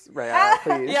interview us, Rhea.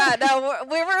 Please. Yeah, no,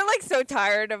 we were like so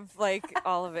tired of like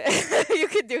all of it. You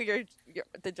could do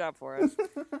the job for us.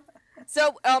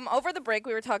 So, over the break,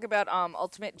 we were talking about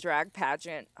Ultimate Drag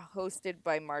Pageant hosted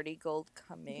by Marty Gold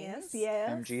Cummings. yes.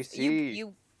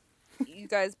 MGC. You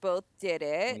guys both did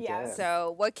it. We Yeah. did.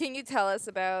 So, what can you tell us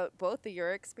about both of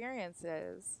your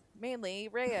experiences? Mainly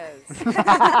Rhea's.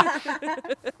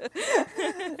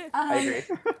 I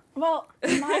agree. Well,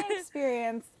 my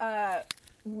experience,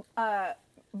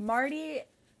 Marty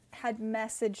had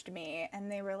messaged me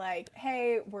and they were like,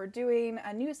 hey, we're doing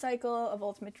a new cycle of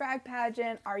Ultimate Drag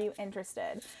Pageant. Are you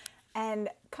interested? And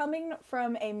coming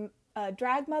from a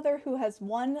drag mother who has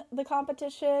won the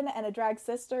competition and a drag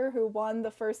sister who won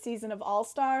the first season of All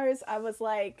Stars, I was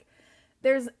like,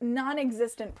 there's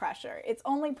non-existent pressure. It's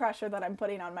only pressure that I'm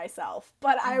putting on myself.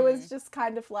 But I was just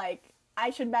kind of like, I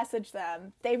should message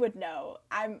them. They would know.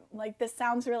 I'm like, this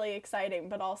sounds really exciting,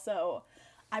 but also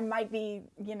I might be,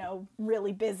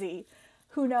 really busy.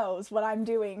 Who knows what I'm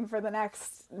doing for the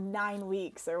next 9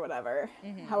 weeks or whatever,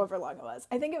 however long it was.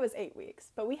 I think it was 8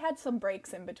 weeks, but we had some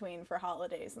breaks in between for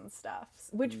holidays and stuff,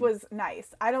 which was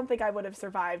nice. I don't think I would have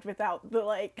survived without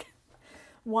the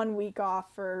 1 week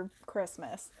off for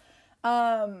Christmas.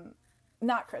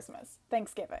 Not Christmas,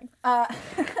 Thanksgiving.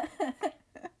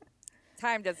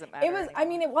 Time doesn't matter.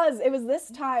 It was this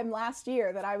time last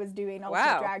year that I was doing Ultimate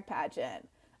Wow. Drag Pageant.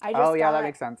 I just That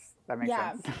makes sense. That makes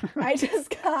Yeah, sense. I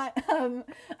just got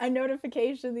a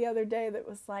notification the other day that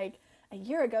was like, a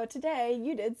year ago today,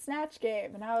 you did Snatch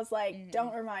Game. And I was like,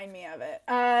 don't remind me of it.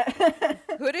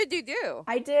 Who did you do?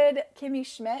 I did Kimmy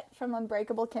Schmidt from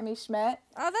Unbreakable Kimmy Schmidt.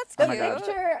 Oh, that's The my God. cute.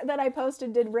 picture that I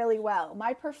posted did really well.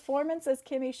 My performance as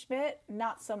Kimmy Schmidt,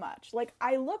 not so much.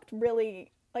 I looked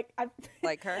really...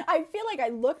 Like her? I feel like I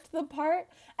looked the part,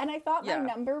 and I thought my Yeah.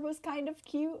 number was kind of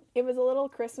cute. It was a little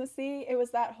Christmassy. It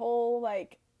was that whole, I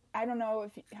don't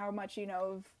know how much you know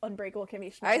of Unbreakable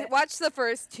Kimmy Schmidt. I watched the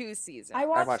first 2 seasons. I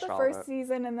watched watched the all of first it.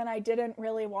 season, and then I didn't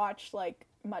really watch,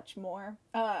 much more.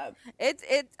 I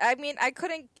mean, I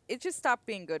couldn't. It just stopped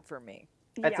being good for me.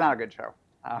 It's not a good show.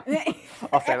 I'll say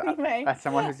that. Anyway, As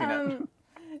someone who's seen it.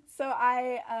 So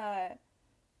I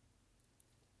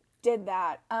did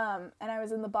that, and I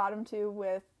was in the bottom 2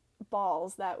 with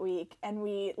Balls that week, and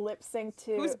we lip synced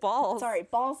to... Who's Balls? Sorry,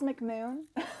 Balls McMoon.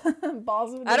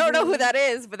 Balls. I don't know who that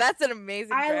is, but that's an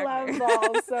amazing. I drag love name.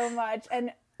 Balls so much,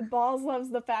 and Balls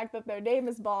loves the fact that their name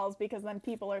is Balls because then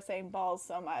people are saying Balls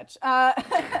so much.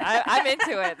 I'm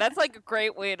into it. That's a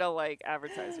great way to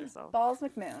advertise yourself. Balls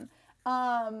McMoon.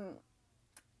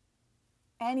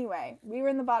 Anyway, we were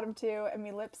in the bottom 2 and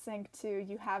we lip synced to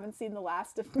You Haven't Seen the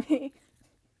Last of Me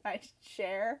by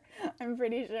Cher, I'm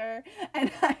pretty sure.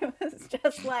 And I was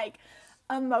just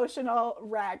emotional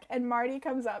wreck. And Marty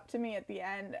comes up to me at the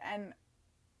end and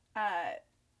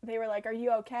they were like, are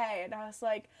you okay? And I was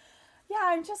like, yeah,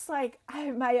 I'm just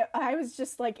I was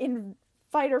just in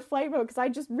fight or flight mode because I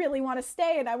just really want to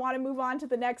stay and I want to move on to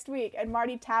the next week. And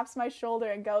Marty taps my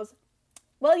shoulder and goes,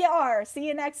 well, you are. See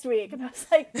you next week. And I was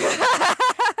like,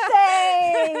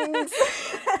 thanks.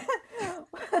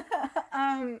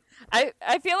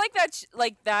 I feel like that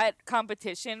that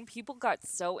competition, people got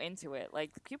so into it.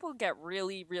 People get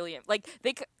really, really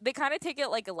they kind of take it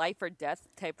like a life or death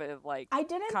type of I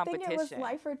didn't think it was competition.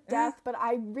 life or death, but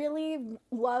I really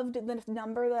loved the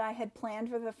number that I had planned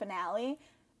for the finale.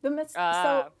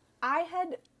 So I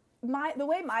had the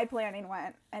way my planning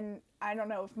went, and I don't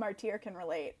know if Martyr can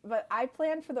relate, but I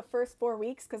planned for the first 4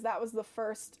 weeks because that was the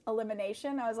first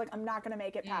elimination. I was like, I'm not going to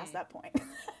make it past that point.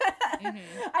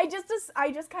 I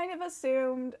just kind of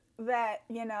assumed that,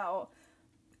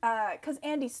 because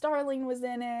Andy Starling was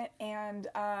in it, and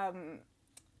who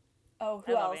love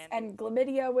else? Andy. And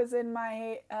Glamidia was in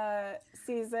my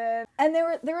season, and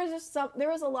there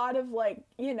was a lot of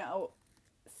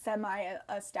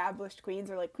semi-established queens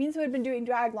or queens who had been doing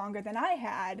drag longer than I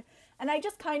had, and I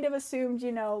just kind of assumed,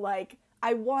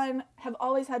 I have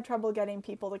always had trouble getting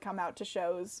people to come out to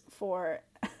shows for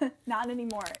not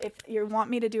anymore. If you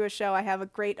want me to do a show, I have a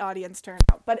great audience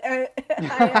turnout, but Plug.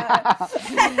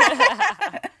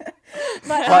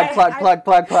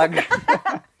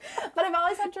 But I've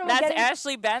always had trouble That's getting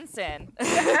Ashley Benson.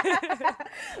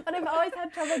 but I've always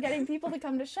had trouble getting people to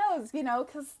come to shows,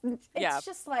 because it's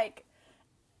just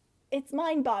it's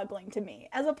mind-boggling to me.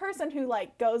 As a person who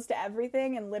goes to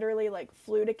everything and literally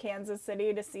flew to Kansas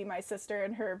City to see my sister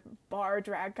in her bar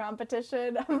drag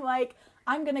competition,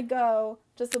 I'm gonna go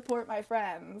to support my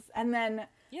friends, and then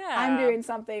I'm doing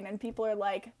something and people are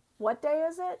what day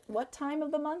is it? What time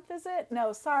of the month is it?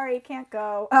 No, sorry, can't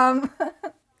go.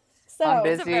 So I'm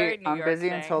It's a very busy. New I'm York busy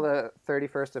thing. until the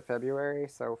 31st of February.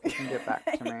 So if you can get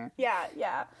back to me.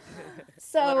 yeah.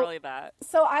 So Literally that.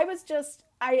 So I was just,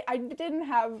 I didn't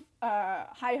have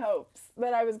high hopes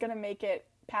that I was going to make it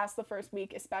past the first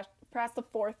week, especially past the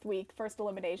fourth week, first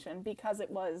elimination, because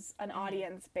it was an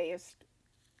audience-based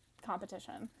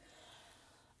competition.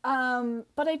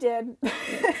 But I did.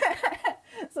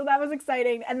 So that was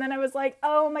exciting. And then I was like,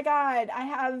 oh my God, I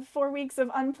have 4 weeks of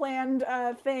unplanned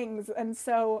things. And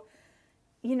so,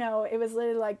 you know, it was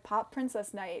literally like Pop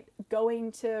Princess night,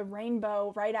 going to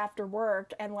Rainbow right after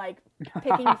work and like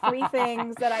picking 3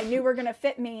 things that I knew were going to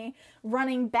fit me,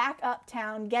 running back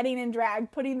uptown, getting in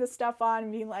drag, putting the stuff on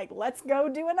and being like, let's go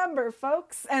do a number,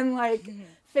 folks. And like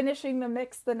finishing the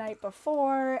mix the night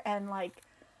before and like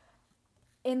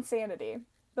insanity.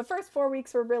 The first 4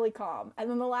 weeks were really calm. And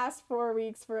then the last 4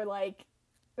 weeks were like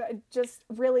just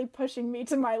really pushing me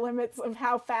to my limits of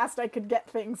how fast I could get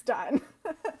things done.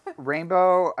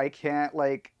 Rainbow, I can't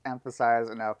like emphasize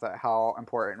enough that how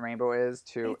important Rainbow is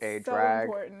to a It's so drag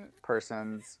important.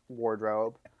 person's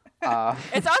wardrobe.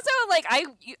 It's also like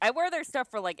I wear their stuff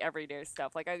for like everyday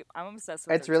stuff. Like I'm obsessed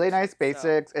with. It's their really nice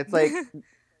t-shirts, so. basics.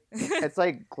 It's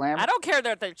like glam. I don't care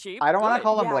that they're cheap. I don't want to Good.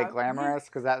 call them Yeah. like glamorous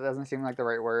because that doesn't seem like the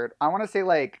right word. I want to say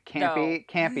like campy.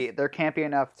 Campy. They're campy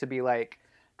enough to be like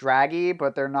draggy,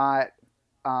 but they're not.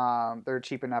 They're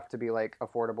cheap enough to be like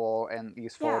affordable and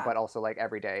useful, Yeah. but also like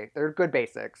everyday. They're good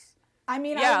basics. I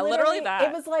mean, Yeah, I literally literally, that.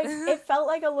 it was like, it felt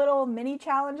like a little mini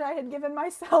challenge I had given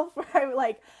myself where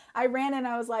I ran and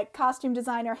I was like, costume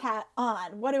designer hat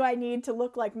on. What do I need to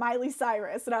look like Miley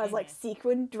Cyrus? And I was like,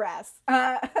 sequin dress.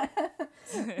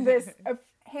 This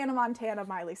Hannah Montana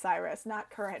Miley Cyrus, not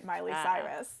current Miley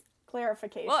Cyrus.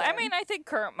 Clarification. Well, I mean, I think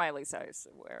current Miley Cyrus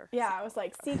would wear. yeah, I was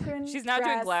like, sequin She's not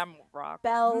doing dress, glam rock.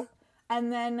 belt,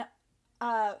 and then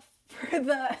for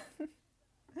the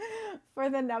for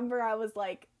the number I was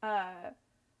like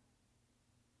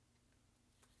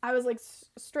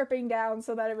stripping down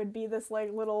so that it would be this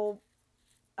like little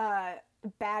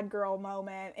bad girl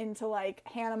moment into like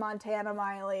Hannah Montana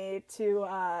Miley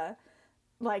to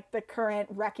like the current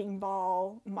Wrecking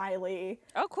Ball Miley.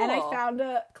 Oh, cool. And I found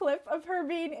a clip of her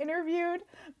being interviewed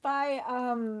by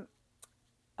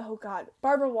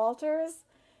Barbara Walters,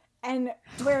 and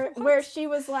where she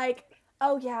was like,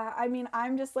 oh yeah, I mean,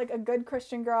 I'm just like a good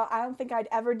Christian girl. I don't think I'd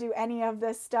ever do any of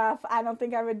this stuff. I don't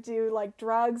think I would do like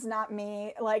drugs, not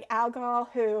me. Like alcohol,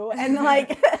 who? And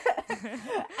like,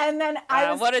 and then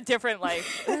what a different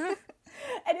life.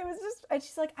 and it was just, and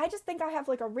she's like, I just think I have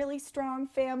like a really strong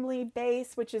family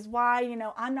base, which is why, you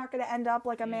know, I'm not going to end up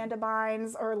like Amanda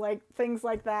Bynes or like things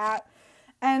like that.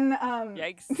 And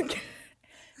Yikes.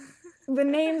 the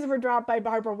names were dropped by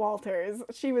Barbara Walters.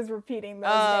 She was repeating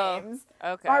those names.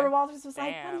 Okay. Barbara Walters was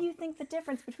like, what Damn. do you think the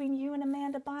difference between you and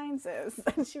Amanda Bynes is?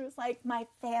 And she was like, my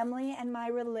family and my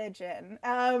religion.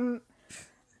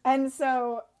 And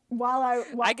so while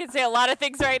I can say a lot of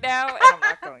things right now, and I'm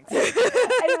not going to.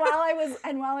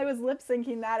 and while I was lip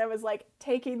syncing that, I was like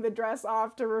taking the dress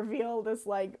off to reveal this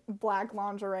like black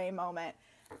lingerie moment.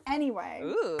 Anyway,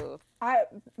 Ooh.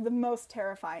 the most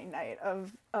terrifying night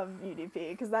of UDP,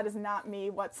 because that is not me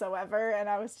whatsoever, and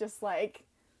I was just like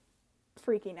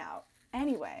freaking out.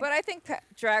 Anyway, But I think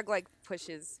drag like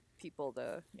pushes people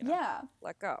to yeah,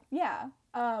 let go. yeah.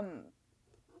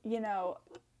 You know,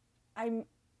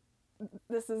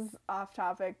 this is off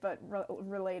topic but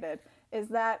related. Is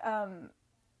that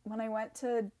when I went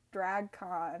to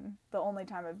DragCon, the only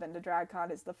time I've been to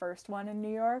DragCon is the first one in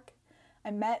New York. I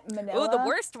met Manila. Ooh, the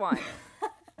worst one.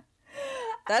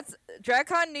 That's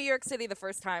DragCon New York City. The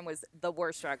first time was the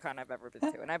worst DragCon I've ever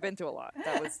been to, and I've been to a lot.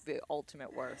 That was the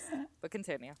ultimate worst. But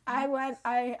continue.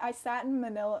 I sat in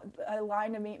Manila. I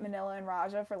lined to meet Manila and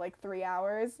Raja for like 3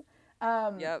 hours.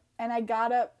 Yep. And I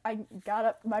got up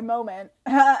my moment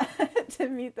to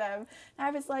meet them. And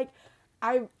I was like,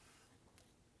 I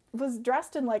was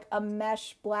dressed in like a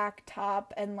mesh black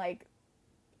top and like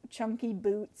chunky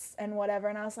boots and whatever,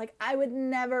 and I was like, I would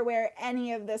never wear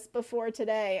any of this before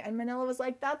today. And Manila was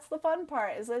like, that's the fun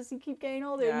part, is as you keep getting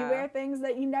older, you wear things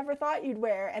that you never thought you'd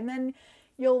wear, and then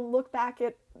you'll look back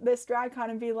at this DragCon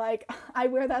and be like, I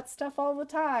wear that stuff all the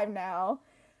time now.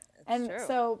 And true.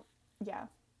 so yeah,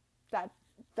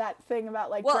 that thing about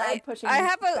like Well, drag pushing I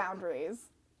have boundaries.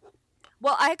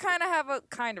 Well, I kind of have a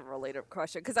kind of related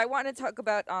question, because I want to talk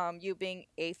about you being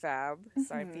AFAB,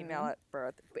 sorry, female at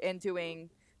birth, and doing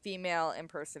female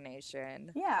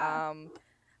impersonation. Yeah.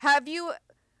 Have you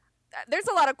there's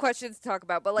a lot of questions to talk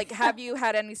about, but like, have you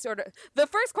had any sort of? The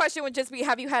first question would just be,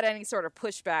 have you had any sort of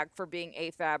pushback for being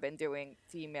AFAB and doing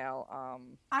female?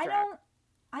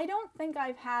 I don't think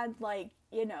I've had, like,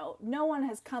 you know, no one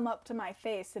has come up to my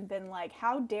face and been like,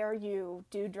 how dare you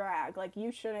do drag? Like,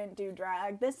 you shouldn't do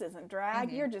drag. This isn't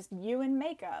drag. You're just you in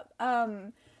makeup.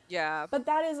 Yeah. But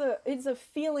that is it's a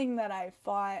feeling that I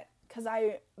fought, because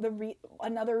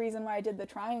another reason why I did the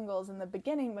triangles in the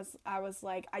beginning was I was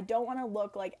like, I don't want to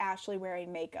look like Ashley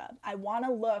wearing makeup. I want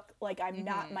to look like I'm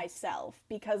not myself,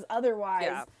 because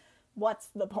otherwise... what's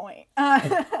the point?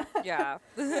 Yeah.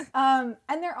 And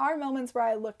there are moments where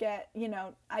I look at, you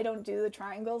know, I don't do the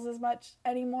triangles as much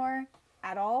anymore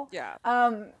at all. Yeah.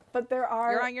 But there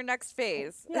are... You're on your next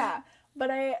phase. Yeah. But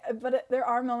there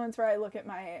are moments where I look at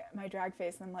my drag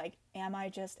face and I'm like, am I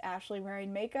just Ashley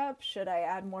wearing makeup? Should I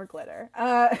add more glitter?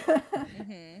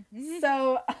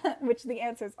 So, which the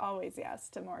answer is always yes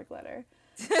to more glitter.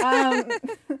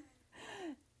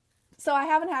 So I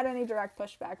haven't had any direct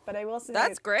pushback, but I will say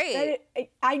that's great.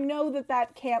 I know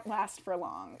that can't last for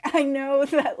long. I know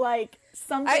that, like,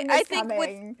 something is think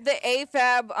coming. with the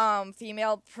AFAB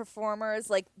female performers,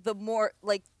 like, the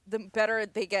better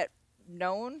they get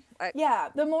known.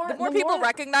 The more people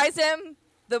recognize him,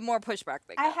 the more pushback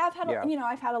they get. I have had,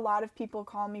 I've had a lot of people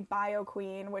call me bio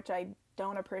queen, which I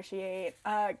don't appreciate,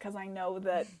 because I know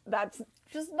that that's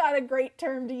just not a great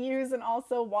term to use, and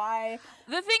also why.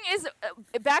 The thing is,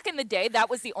 back in the day, that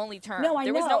was the only term. No, I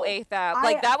there know. was no AFAB.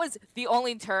 Like, that was the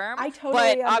only term. I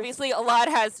totally But obviously, a lot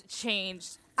has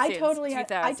changed. I totally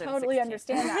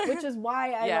understand that, which is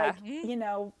why I you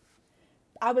know,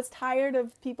 I was tired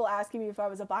of people asking me if I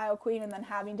was a bio queen and then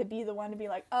having to be the one to be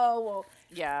like, oh, well,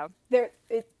 yeah,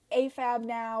 it's AFAB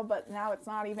now, but now it's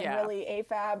not even really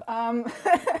AFAB.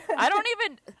 I don't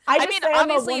even. I mean,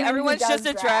 obviously, everyone's just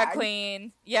a drag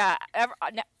queen. Yeah,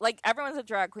 everyone's a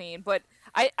drag queen. But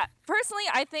I personally,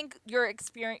 I think your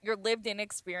lived-in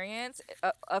experience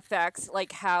affects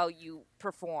like how you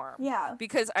perform. Yeah.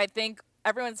 Because I think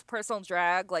everyone's personal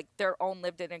drag, like their own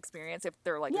lived-in experience, if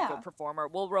they're like a good performer,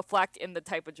 will reflect in the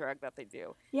type of drag that they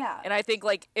do. Yeah. And I think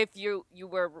like if you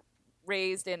were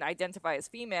raised and identify as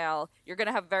female, you're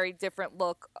gonna have very different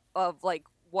look of like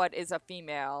what is a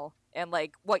female and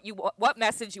like what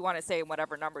message you want to say and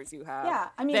whatever numbers you have. Yeah,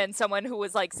 I mean, than someone who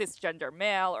was like cisgender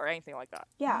male or anything like that.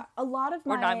 Yeah, a lot of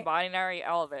my or non-binary,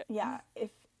 all of it. Yeah, if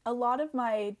a lot of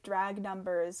my drag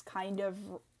numbers kind of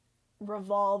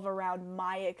revolve around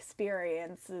my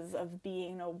experiences of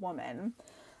being a woman.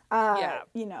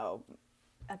 You know,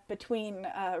 between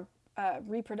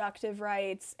reproductive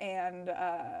rights and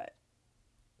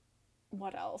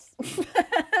what else?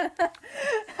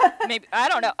 Maybe I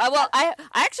don't know. Well, I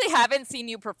actually haven't seen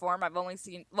you perform. I've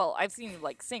seen you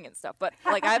like sing and stuff, but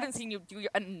like I haven't seen you do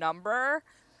a number.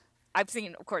 I've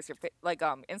seen, of course, your like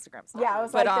Instagram stuff. Yeah, I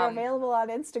was like, they're available on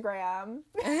Instagram.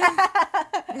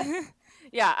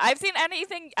 Yeah, I've seen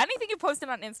anything you posted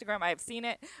on Instagram. I've seen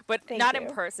it, but not in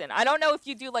person. I don't know if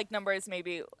you do like numbers.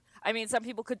 Maybe I mean, some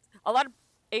people could. A lot of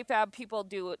AFAB people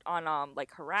do it on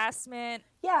like harassment.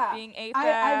 Yeah, being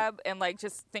AFAB and like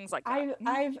just things like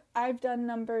that. I've done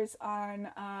numbers on,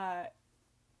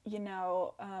 you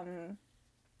know,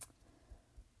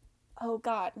 oh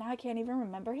God, now I can't even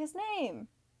remember his name.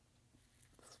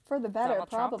 For the better, Donald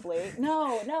probably.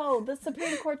 No, the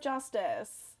Supreme Court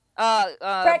Justice.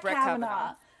 Brett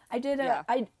Kavanaugh. I did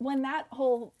when that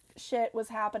whole shit was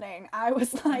happening, I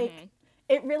was like,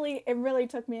 it really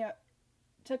took me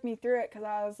through it, because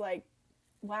I was like,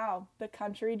 wow, the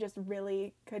country just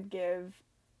really could give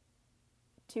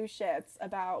two shits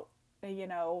about, you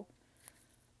know,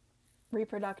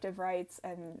 reproductive rights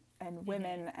and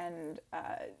women and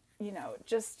you know,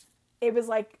 just it was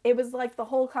like the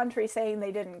whole country saying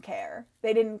they didn't care.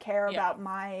 They didn't care about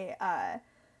my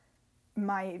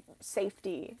my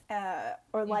safety,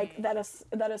 or like that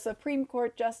a Supreme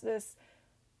Court justice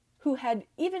who had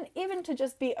even to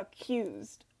just be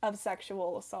accused of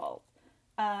sexual assault.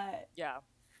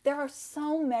 There are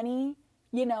so many,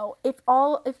 you know, if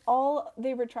all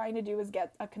they were trying to do was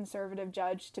get a conservative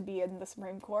judge to be in the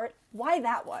Supreme Court, why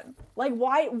that one? Like,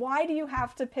 why do you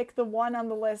have to pick the one on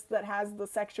the list that has the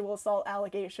sexual assault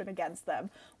allegation against them?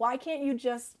 Why can't you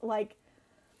just, like,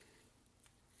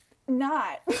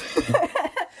 not?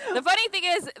 The funny thing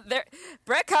is,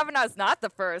 Brett Kavanaugh is not the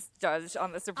first judge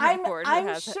on the Supreme Court who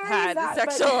has had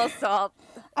sexual assault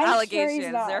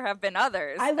allegations. There have been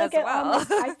others as well.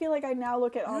 I feel like I now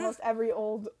look at almost every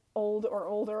old or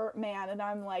older man, and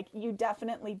I'm like, you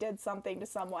definitely did something to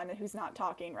someone who's not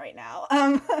talking right now.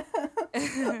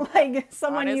 Like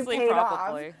someone honestly, you paid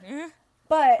probably. Off.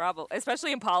 But Probably,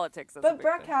 especially in politics. That's a but big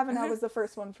Brett thing. Kavanaugh was the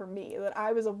first one for me that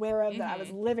I was aware of, that I was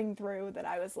living through, that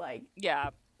I was like,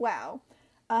 Yeah. wow.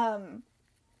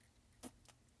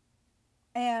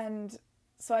 And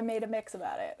so I made a mix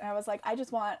about it. And I was like, I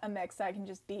just want a mix that I can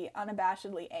just be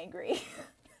unabashedly angry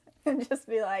and just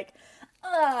be like,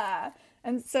 ah.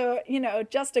 And so, you know,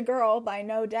 Just a Girl by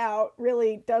No Doubt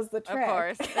really does the trick. Of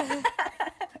course.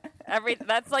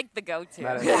 That's like the go-to.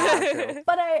 That is so true.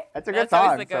 But It's a good That's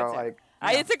always song. the So go-to. like,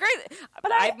 It's a great.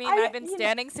 But I mean, I've been you know-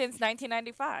 standing since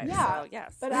 1995. yeah, So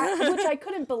yes. but which I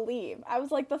couldn't believe. I was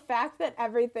like, the fact that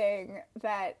everything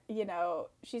that, you know,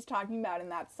 she's talking about in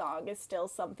that song is still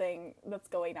something that's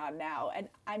going on now. And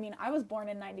I mean, I was born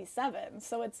in 97,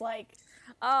 so it's like,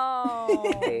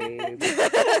 Oh. babe.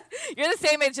 You're the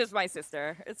same age as my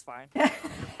sister. It's fine.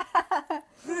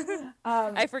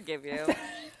 I forgive you.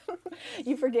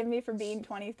 you forgive me for being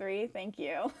 23. Thank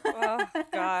you. Oh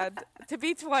God, to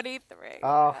be 23.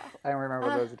 Oh, I remember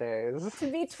those days. To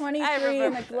be 23 in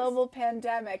remember a this. global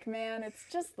pandemic, man, it's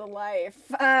just the life.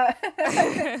 But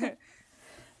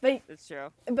It's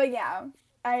true. yeah,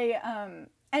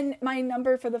 and my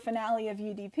number for the finale of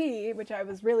UDP, which I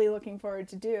was really looking forward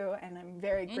to do, and I'm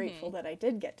very grateful that I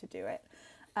did get to do it,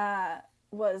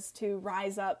 was to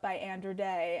Rise Up by Andrew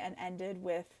Day, and ended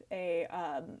with a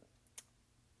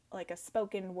like a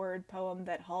spoken word poem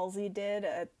that Halsey did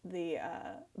at the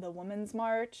Women's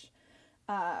March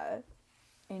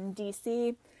in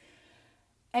DC.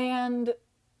 And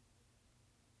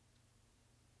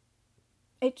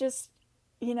it just,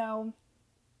 you know,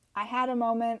 I had a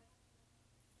moment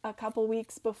a couple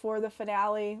weeks before the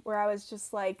finale where I was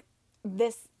just like,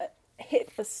 this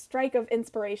hit the strike of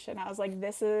inspiration. I was like,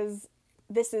 this is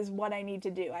what I need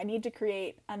to do. I need to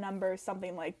create a number,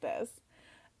 something like this.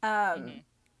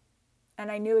 And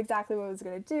I knew exactly what I was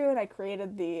going to do, and I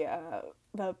created the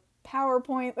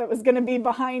PowerPoint that was going to be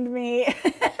behind me.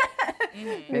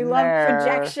 We Been love there.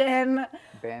 projection.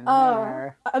 Been Oh,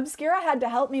 there. Obscura had to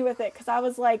help me with it because I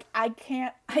was like, I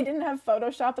didn't have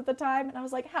Photoshop at the time, and I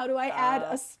was like, how do I add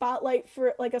a spotlight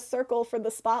for, like, a circle for the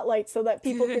spotlight so that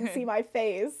people can see my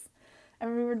face?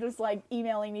 And we were just like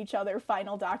emailing each other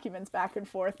final documents back and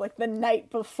forth like the night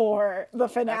before the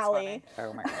finale.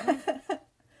 Oh my god.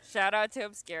 Shout out to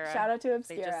Obscura. Shout out to They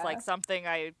Obscura. just like something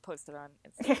I posted on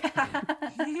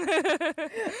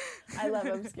Instagram. I love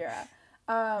Obscura.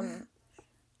 But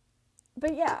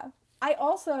yeah, I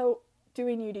also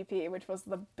doing UDP, which was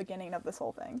the beginning of this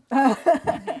whole thing.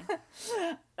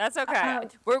 That's okay.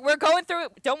 We're going through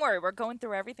it. Don't worry, we're going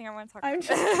through everything I want to talk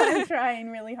about. I'm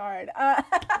trying really hard.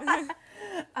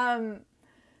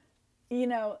 You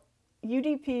know,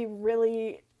 UDP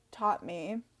really taught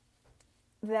me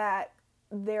that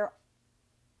there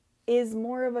is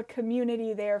more of a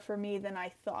community there for me than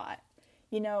I thought.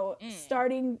 You know,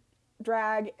 starting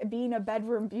drag, being a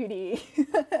bedroom beauty,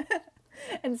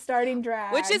 and starting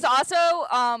drag. Which is also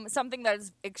something that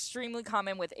is extremely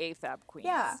common with AFAB queens.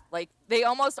 Yeah. Like, they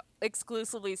almost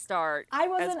exclusively start as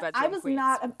bedroom I was queens.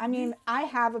 not, I mean, I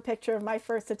have a picture of my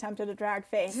first attempt at a drag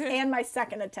face and my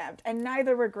second attempt, and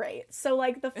neither were great. So,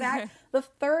 like, the fact, the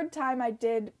third time I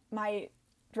did my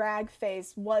drag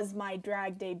face was my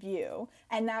drag debut,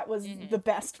 and that was the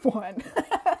best one.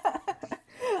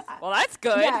 Well, that's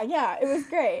good. Yeah, it was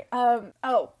great.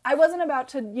 I wasn't about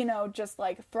to, you know, just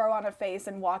like throw on a face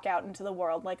and walk out into the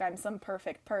world like I'm some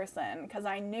perfect person, because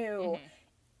I knew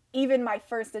even my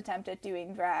first attempt at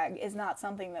doing drag is not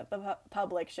something that the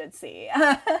public should see.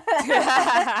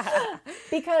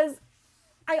 Because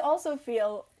I also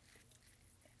feel,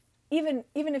 even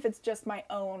if it's just my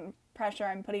own pressure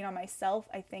I'm putting on myself,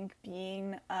 I think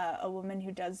being a woman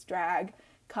who does drag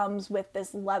comes with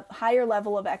this higher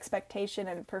level of expectation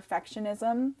and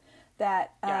perfectionism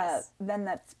that then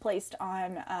that's placed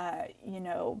on you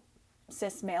know,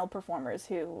 cis male performers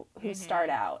who start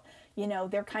out. You know,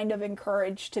 they're kind of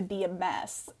encouraged to be a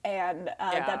mess, and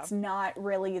that's not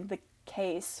really the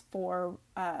case for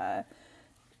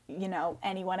you know,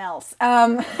 anyone else.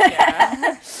 Everyone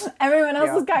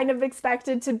else is kind of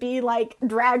expected to be like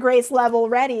Drag Race level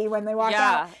ready when they walk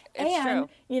out. It's true.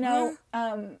 You know,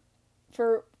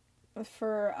 for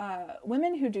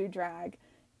women who do drag,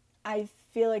 I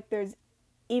feel like there's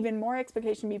even more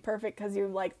expectation to be perfect because you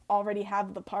like already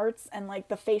have the parts and like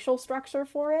the facial structure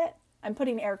for it. I'm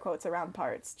putting air quotes around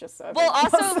parts just so. Well,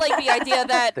 everyone also knows. like the idea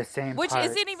that The same which parts.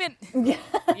 isn't even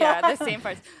the same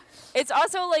parts. It's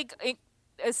also like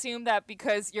assume that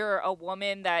because you're a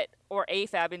woman that or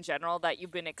AFAB in general that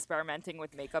you've been experimenting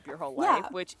with makeup your whole life,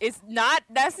 which is not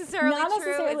necessarily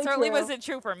true. It certainly true. wasn't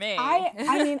true for me.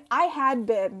 I mean, I had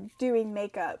been doing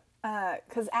makeup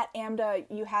because at AMDA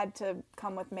you had to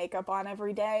come with makeup on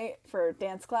every day for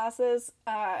dance classes.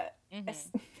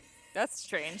 That's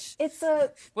strange. It's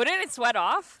a Wouldn't it sweat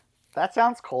off? That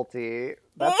sounds culty.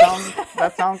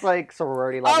 That sounds like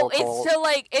sorority level cult.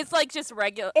 It's like just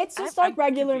regular. It's just like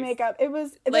regular makeup. It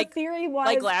was Like- the theory was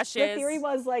like lashes? The theory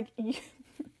was like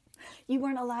you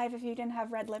weren't alive if you didn't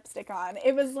have red lipstick on.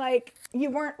 It was like you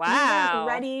weren't Wow.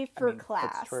 ready for mean, it's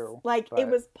class. true, like but- it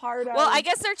was part of. Well, I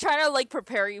guess they're trying to like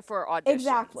prepare you for auditions.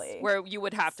 Exactly. Where you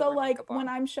would have to so wear like makeup on. when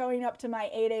I'm showing up to my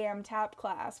 8 a.m. tap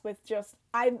class with just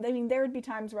I mean there would be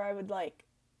times where I would like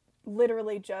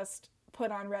literally just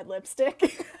put on red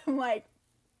lipstick. I'm like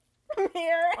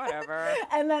here. Whatever.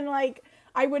 And then like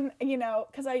I wouldn't,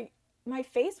 because my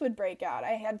face would break out.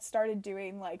 I had started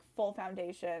doing like full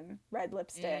foundation, red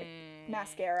lipstick,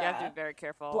 mascara, You have to be very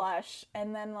careful. blush,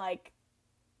 and then like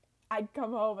I'd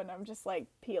come home and I'm just like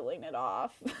peeling it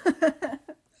off.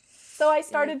 So I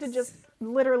started to just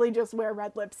literally just wear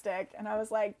red lipstick, and I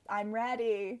was like, I'm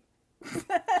ready.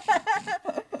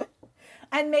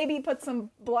 And maybe put some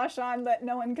blush on that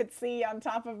no one could see on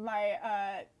top of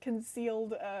my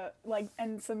concealed,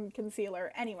 and some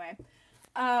concealer. Anyway,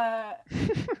 I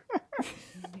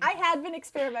had been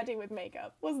experimenting with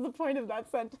makeup, was the point of that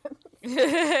sentence.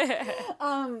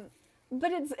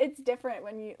 But it's different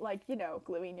when you,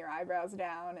 gluing your eyebrows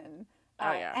down and...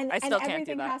 Oh, yeah. And, I still and can't do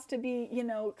everything that. has to be,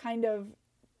 kind of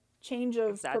change of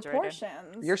Exaggerated.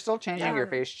 proportions. You're still changing your Yeah.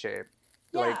 face shape.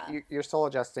 Yeah. Like you're still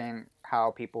adjusting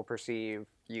how people perceive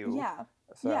you. Yeah.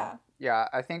 So, Yeah.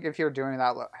 I think if you're doing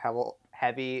that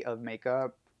heavy of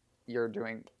makeup, you're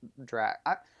doing drag.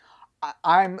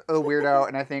 I'm a weirdo,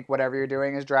 and I think whatever you're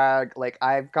doing is drag. Like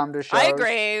I've come to shows. I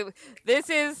agree. This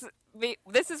is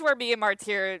where me and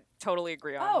Martyr totally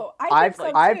agree on. Oh, I I've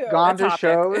think so I've too. gone The to topic.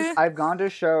 shows. I've gone to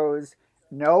shows.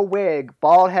 No wig,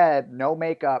 bald head, no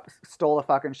makeup. Stole the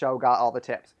fucking show. Got all the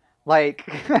tips. Like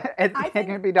it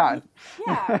can be done.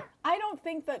 Yeah, I don't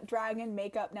think that drag and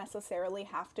makeup necessarily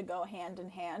have to go hand in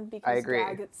hand, I because agree.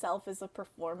 drag itself is a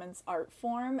performance art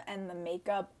form, and the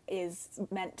makeup is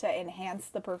meant to enhance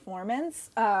the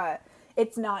performance.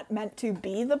 It's not meant to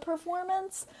be the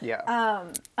performance,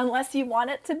 Yeah. unless you want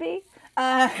it to be.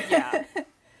 Yeah,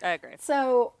 I agree.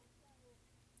 So,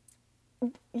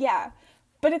 yeah,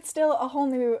 but it's still a whole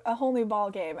new ball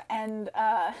game, and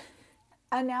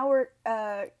now we're.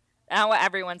 Now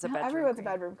everyone's a bedroom Everyone's queen. a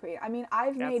bedroom queen. I mean,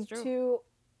 I've That's made true. two.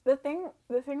 The thing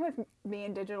with me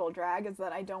and digital drag is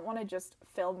that I don't want to just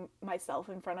film myself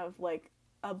in front of like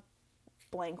a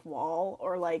blank wall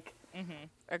or like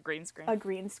A green screen. a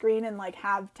green screen and like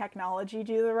have technology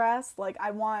do the rest. Like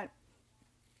I want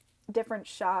different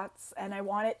shots, and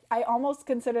I almost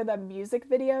consider them music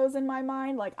videos in my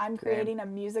mind. Like I'm creating a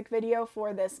music video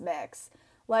for this mix.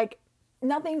 Like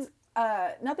nothing's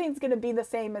gonna be the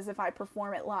same as if I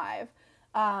perform it live,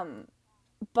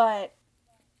 but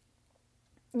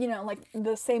like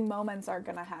the same moments are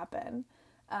gonna happen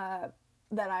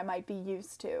that I might be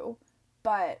used to.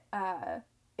 But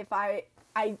if I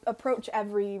approach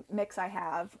every mix I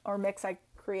have or mix I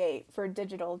create for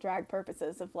digital drag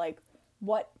purposes of like,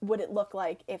 what would it look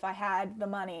like if I had the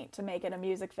money to make it a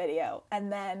music video,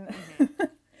 and then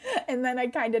and then I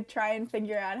kind of try and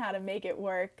figure out how to make it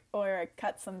work or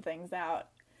cut some things out.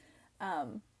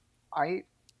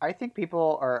 I think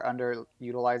people are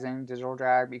underutilizing digital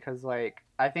drag because like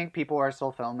I think people are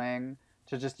still filming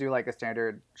to just do like a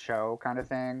standard show kind of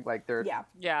thing. Like they're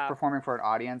Yeah. performing for an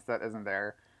audience that isn't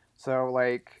there. So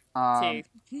like See,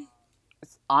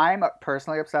 I'm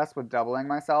personally obsessed with doubling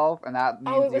myself, and that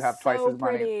means It was you have twice so as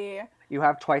many. pretty. You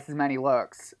have twice as many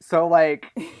looks. So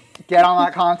like, get on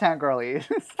that content, girlies.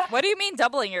 what do you mean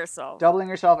doubling yourself? Doubling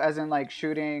yourself as in like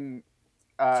shooting.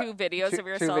 Two videos of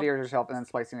yourself? Two videos of yourself and then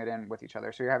splicing it in with each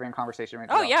other. So you're having a conversation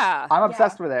with Oh, yourself. yeah. I'm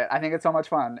obsessed with it. I think it's so much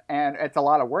fun. And it's a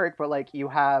lot of work, but like you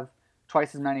have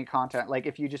twice as many content. Like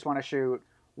if you just want to shoot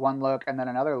one look and then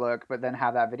another look, but then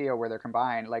have that video where they're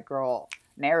combined, like girl,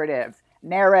 narrative.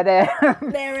 There it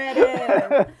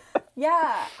is.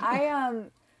 Yeah, I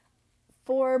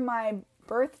for my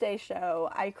birthday show,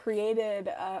 I created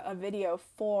a video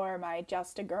for my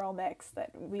Just a Girl mix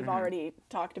that we've already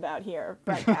talked about here.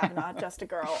 Brett Kavanaugh, Just a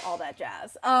Girl, all that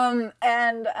jazz. And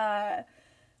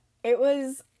it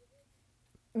was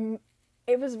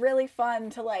really fun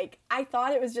to like. I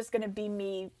thought it was just gonna be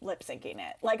me lip syncing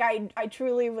it. Like I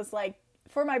truly was like.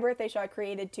 For my birthday show, I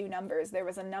created 2 numbers. There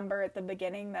was a number at the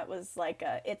beginning that was like,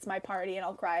 it's my party and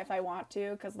I'll cry if I want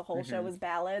to, because the whole show was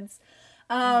ballads.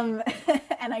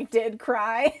 And I did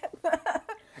cry.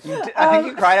 I think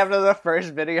you cried after the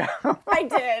first video. I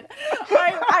did.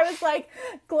 I was like,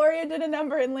 Gloria did a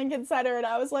number in Lincoln Center, and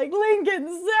I was like, Lincoln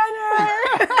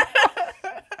Center!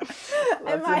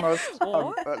 That's the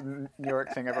most New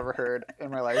York thing I've ever heard in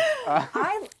my life.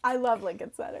 I love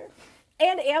Lincoln Center.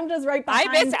 And AMDA's right behind.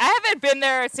 I haven't been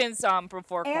there since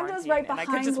before quarantine. AMDA's right and I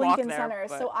could behind just walk Lincoln there, Center,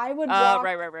 but- so I would walk.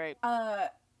 Right.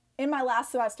 In my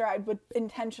last semester, I would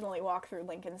intentionally walk through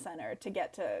Lincoln Center to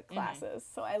get to classes.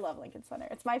 So I love Lincoln Center.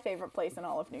 It's my favorite place in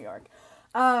all of New York.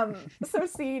 So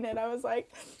seeing it, I was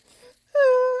like,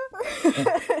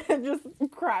 just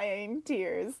crying,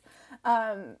 tears.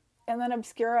 And then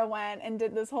Obscura went and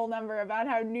did this whole number about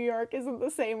how New York isn't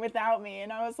the same without me.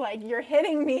 And I was like, you're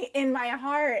hitting me in my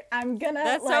heart. I'm gonna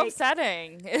That's so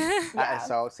upsetting. That is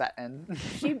so upsetting.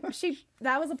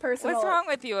 That was a personal. What's wrong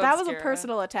with you, That was a Obscura?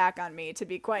 personal attack on me, to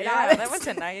be quite Yeah, honest. that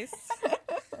wasn't nice.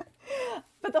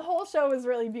 But the whole show was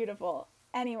really beautiful.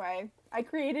 Anyway, I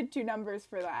created 2 numbers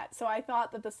for that. So I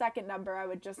thought that the second number I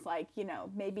would just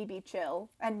maybe be chill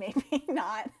and maybe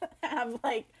not have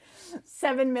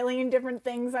 7 million different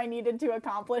things I needed to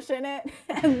accomplish in it.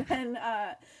 And then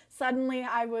suddenly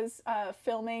I was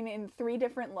filming in 3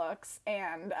 different looks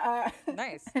and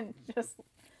Nice. and just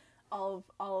all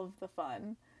of the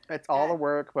fun. It's all the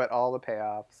work, but all the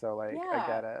payoff. So I Yeah.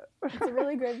 get it. It's a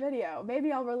really great video.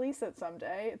 Maybe I'll release it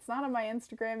someday. It's not on my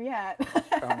Instagram yet.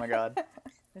 Oh my god.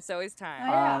 There's always time.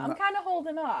 Yeah, I'm kind of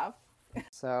holding off.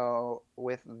 So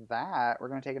with that, we're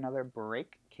going to take another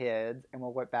break, kids, and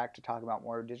we'll get back to talk about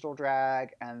more digital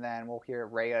drag, and then we'll hear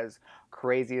Rhea's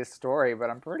craziest story, but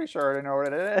I'm pretty sure I know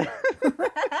what it is.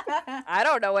 I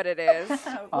don't know what it is. Stay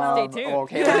tuned. Well,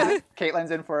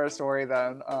 Caitlin's in for a story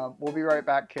then. We'll be right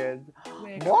back, kids.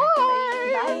 Bye!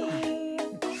 Bye.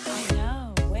 I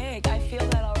know. Wig. I feel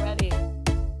that already.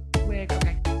 Wig.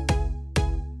 Okay.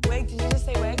 Wig. Did you just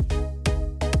say wig?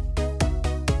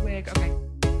 Wig. Okay.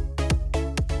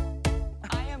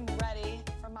 I am ready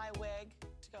for my wig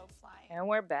to go flying. And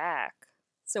we're back.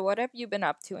 So what have you been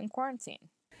up to in quarantine?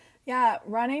 Yeah,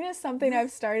 running is something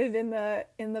I've started in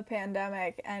the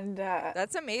pandemic, and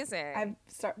That's amazing.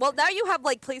 Well, now you have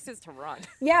places to run.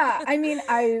 yeah, I mean,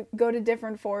 I go to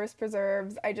different forest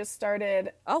preserves. I just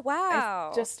started. Oh wow.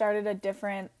 I just started a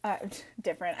different. I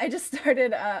just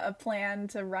started a plan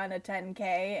to run a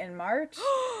 10K in March.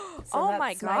 So Oh my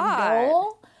that's God.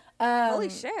 goal. Holy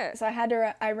shit. So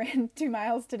I ran 2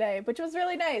 miles today, which was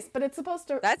really nice, but it's supposed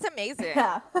to. That's amazing.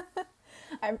 Yeah.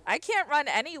 I can't run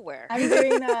anywhere.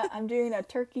 I'm doing a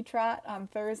turkey trot on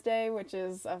Thursday, which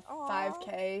is a Aw.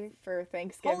 5K for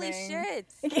Thanksgiving. Holy shit.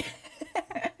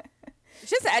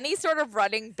 Just any sort of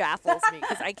running baffles me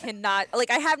because I cannot,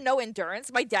 I have no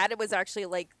endurance. My dad was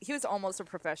actually he was almost a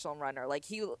professional runner.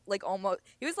 He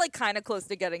was kind of close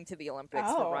to getting to the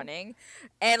Olympics for Oh. running.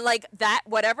 And that,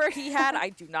 whatever he had, I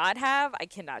do not have. I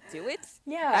cannot do it.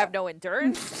 Yeah. I have no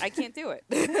endurance. I can't do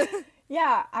it.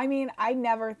 Yeah, I mean, I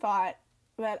never thought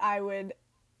that I would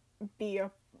be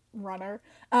a runner.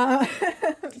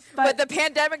 But the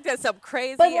pandemic does some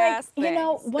crazy But ass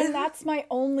things. when that's my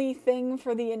only thing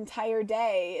for the entire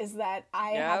day is that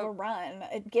I have Yep. a run,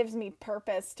 it gives me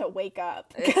purpose to wake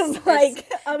up. It's-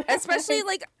 Because Especially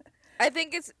I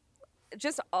think it's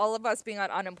just all of us being on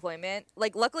unemployment.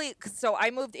 Luckily, so I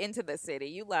moved into the city.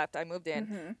 You left. I moved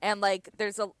in, and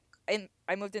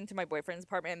I moved into my boyfriend's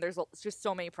apartment, and there's just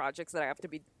so many projects that I have to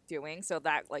be doing. So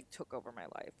that took over my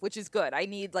life, which is good. I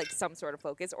need some sort of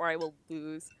focus, or I will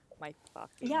lose my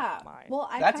fucking mind. Well,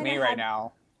 That's me right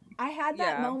now. I had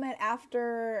that Yeah. moment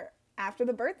after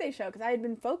the birthday show because I had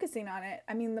been focusing on it.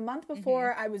 I mean, the month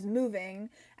before I was moving,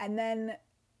 and then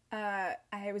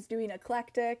I was doing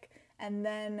eclectic, and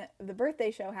then the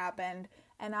birthday show happened,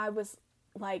 and I was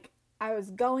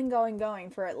going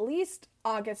for at least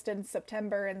August and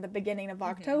September and the beginning of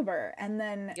October, and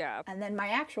then Yeah. and then my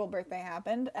actual birthday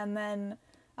happened, and then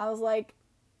I was like,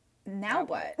 now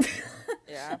what?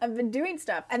 Yeah. I've been doing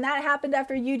stuff, and that happened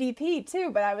after UDP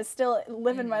too, but I was still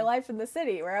living my life in the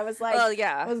city where I was like, Well,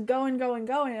 yeah. I was going, and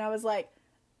I was like,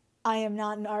 I am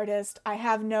not an artist. I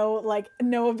have no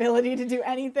ability to do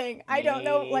anything. I don't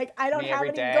know, I don't Me have every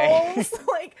any day. goals.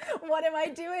 What am I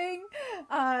doing?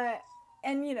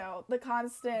 And the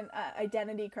constant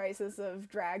identity crisis of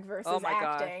drag versus Oh my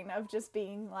God. acting, of just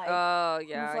being Oh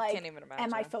yeah, like, I can't even imagine.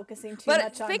 am I focusing too But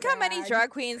much on think how many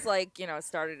drag queens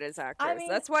started as actors. mean-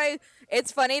 That's why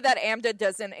it's funny that AMDA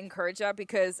doesn't encourage that,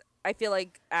 because I feel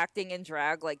like acting and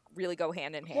drag really go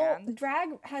hand in Well, hand. drag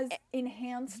has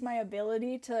enhanced my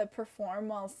ability to perform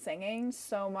while singing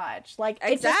so much. It just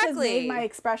has Exactly. made my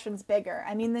expressions bigger.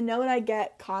 I mean, the note I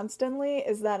get constantly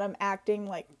is that I'm acting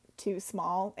too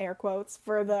small, air quotes,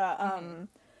 for the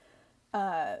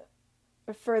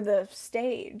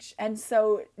stage. And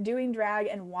so doing drag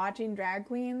and watching drag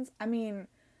queens, I mean,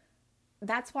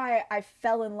 that's why I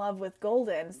fell in love with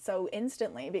Golden so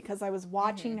instantly, because I was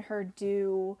watching her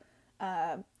do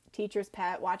Teacher's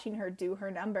Pet, watching her do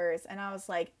her numbers, and I was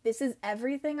like, this is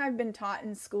everything I've been taught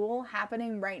in school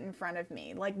happening right in front of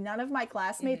me. Like, none of my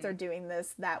classmates are doing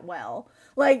this that well.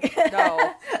 Like,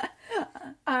 No.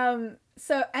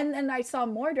 So, and then I saw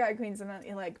more drag queens, and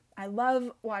I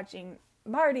love watching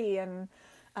Marty and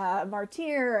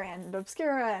Martyr and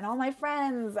Obscura and all my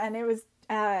friends, and it was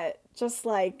just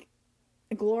like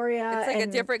Gloria. It's like and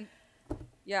a different.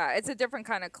 Yeah, it's a different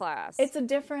kind of class. It's a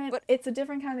different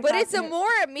kind of But class. it's a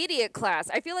more immediate class.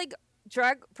 I feel like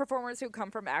drag performers who come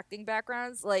from acting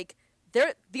backgrounds, like,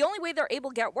 the only way they're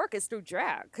able to get work is through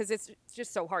drag, because it's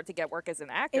just so hard to get work as an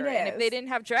actor. And if they didn't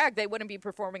have drag, they wouldn't be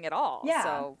performing at all. Yeah,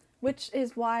 so. Which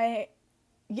is why,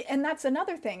 and that's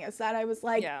another thing, is that I was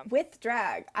like, with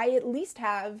drag, I at least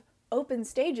have open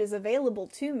stages available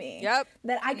to me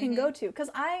that I can go to.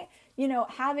 Because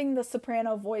having the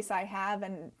soprano voice I have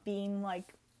and being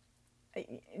like,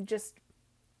 just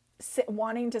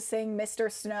wanting to sing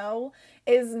Mr. Snow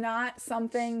is not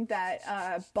something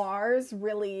that bars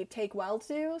really take well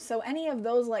to. So any of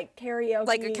those like karaoke,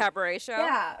 like a cabaret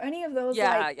show, any of those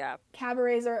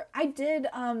cabarets, or I did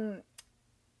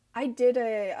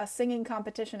a singing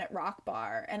competition at Rock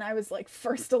Bar, and I was like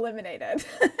first eliminated.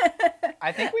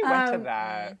 I think we went to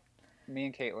that. Me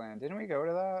and Caitlin, didn't we go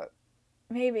to that?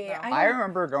 Maybe. No. I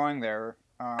remember going there.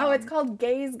 It's called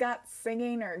Gays Got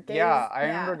Singing, or Gays. Yeah, I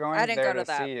remember going I didn't there go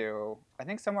to see you. I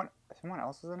think someone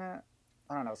else was in it.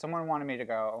 I don't know. Someone wanted me to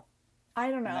go. I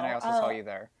don't know. And then I also saw you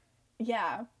there.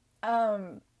 Yeah.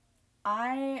 It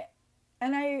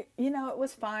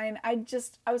was fine. I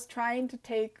was trying to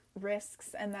take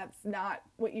risks, and that's not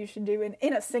what you should do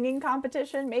in a singing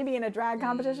competition. Maybe in a drag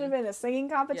competition, but in a singing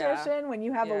competition, when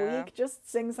you have a week, just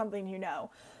sing something you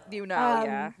know.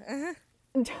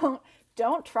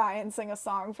 Don't try and sing a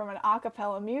song from an a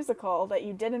cappella musical that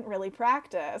you didn't really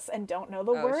practice and don't know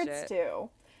the words to.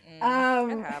 It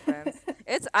happens.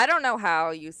 I don't know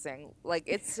how you sing. Like,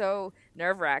 it's so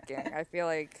nerve-wracking. I feel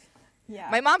like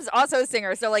my mom's also a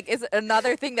singer, so like it's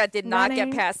another thing that did not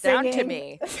get passed down to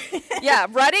me. Yeah,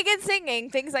 running and singing,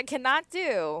 things I cannot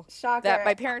do. Shocker. That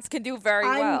my parents can do very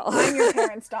well. I'm your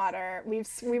parents' daughter. We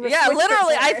were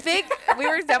literally. I think we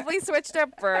were definitely switched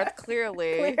at birth.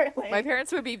 Clearly, my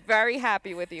parents would be very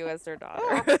happy with you as their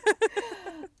daughter.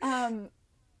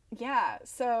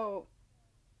 So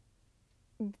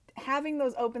having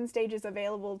those open stages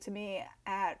available to me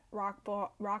at Rock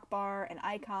Bar and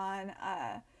Icon,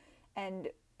 and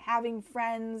having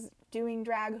friends doing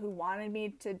drag who wanted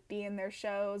me to be in their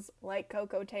shows, like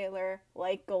Coco Taylor,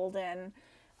 like Golden,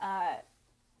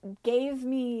 gave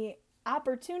me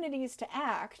opportunities to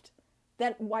act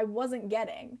that I wasn't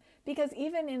getting. Because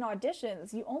even in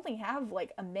auditions, you only have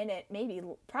like a minute, maybe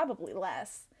probably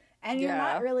less, and you're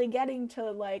not really getting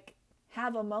to like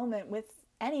have a moment with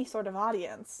any sort of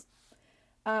audience,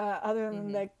 other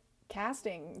than the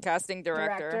casting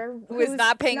director who is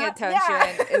not paying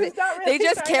attention. Who's not really they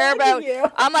just care about you.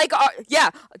 I'm like,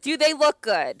 do they look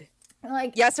good?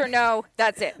 Like, yes or no,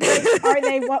 that's it. Are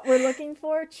they what we're looking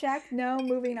for? Check. No,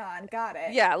 moving on. Got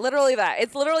it. Yeah, literally that.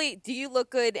 It's literally, do you look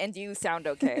good and do you sound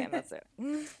okay? And that's it.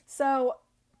 So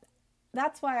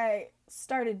that's why I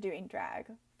started doing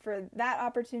drag, for that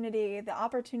opportunity, the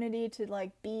opportunity to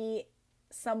like be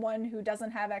someone who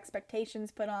doesn't have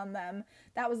expectations put on them.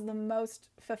 That was the most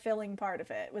fulfilling part of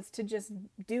it, was to just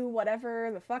do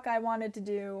whatever the fuck I wanted to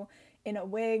do in a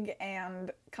wig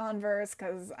and Converse,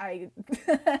 because I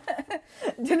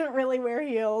didn't really wear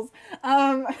heels,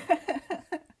 and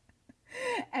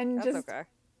that's just okay.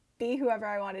 Be whoever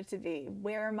I wanted to be,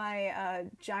 wear my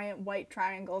giant white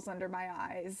triangles under my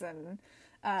eyes, and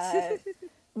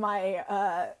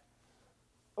my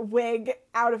wig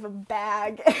out of a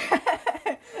bag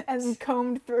and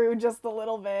combed through just a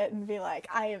little bit, and be like,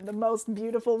 I am the most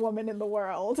beautiful woman in the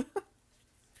world.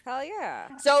 Hell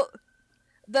yeah. So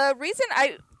the reason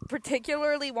I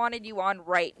particularly wanted you on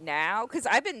right now, because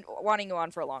I've been wanting you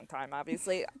on for a long time,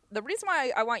 obviously. The reason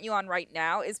why I want you on right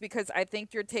now is because I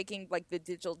think you're taking like the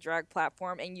digital drag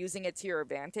platform and using it to your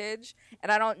advantage.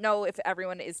 And I don't know if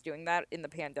everyone is doing that in the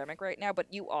pandemic right now,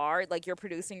 but you are. Like, you're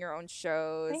producing your own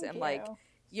shows. Thank and you. Like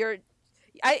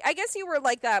I guess you were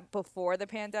like that before the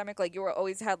pandemic. Like, you were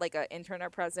always had like an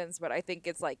internet presence, but I think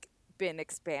it's like been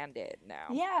expanded now.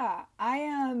 Yeah,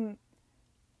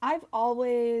 I've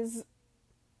always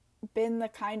been the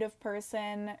kind of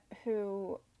person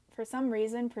who, for some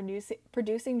reason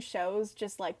producing shows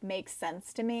just like makes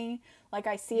sense to me. Like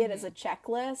I see it as a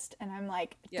checklist, and I'm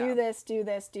like, do this, do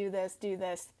this, do this, do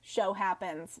this. Show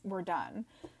happens, we're done.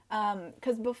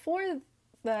 Because before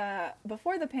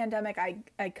the pandemic,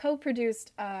 I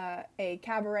co-produced a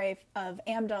cabaret of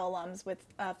AMDA alums with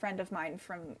a friend of mine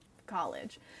from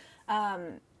college,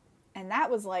 and that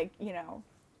was like, you know,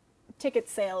 ticket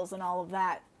sales and all of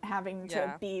that having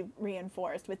to be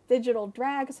reinforced. With digital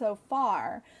drag so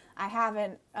far, I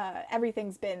haven't,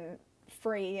 everything's been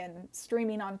free and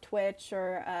streaming on Twitch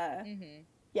or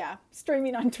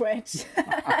streaming on Twitch.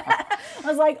 I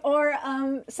was like, or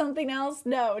something else?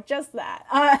 No, just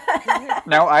that.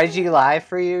 No IG Live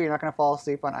for you? You're not going to fall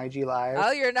asleep on IG Live?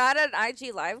 Oh, you're not an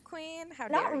IG Live queen? How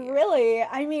dare you? Not really.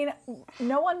 I mean,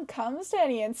 no one comes to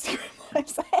any Instagram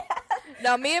lives I have.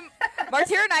 No, me and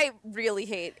Martyr and I really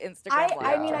hate Instagram Live.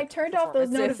 I mean, I turned off those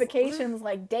notifications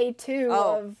like day 2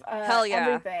 of hell yeah.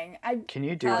 everything. Can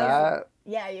you do that?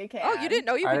 Yeah, you can. Oh, you didn't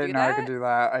know you could do that? I didn't know I could do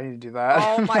that. I need to do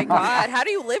that. Oh my god, how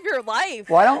do you live your life?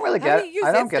 Well, I don't really get.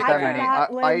 I don't get Instagram? that many. I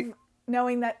cannot live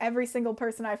knowing that every single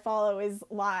person I follow is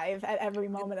live at every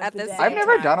moment of the day. I've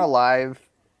never done a live,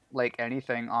 like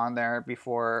anything on there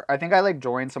before. I think I like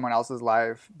joined someone else's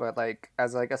live, but like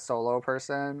as like a solo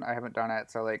person, I haven't done it.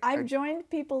 So like I've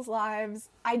joined people's lives.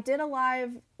 I did a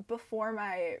live before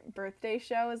my birthday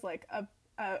show as like a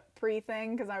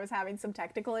pre-thing because I was having some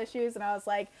technical issues, and I was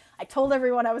like, I told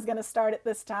everyone I was going to start at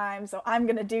this time, so I'm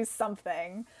going to do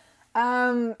something.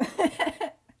 But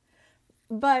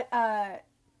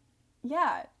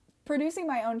yeah, producing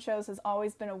my own shows has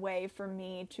always been a way for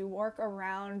me to work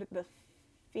around the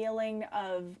feeling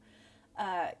of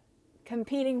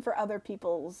competing for other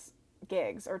people's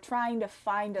gigs or trying to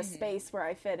find a space where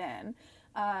I fit in.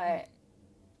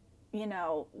 You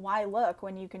know, why look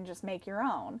when you can just make your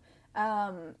own?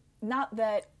 Not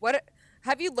that... What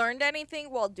have you learned anything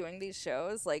while doing these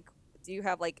shows? Like, do you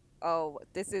have like, oh,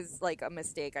 this is like a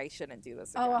mistake, I shouldn't do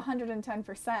this again? Oh,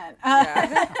 110%.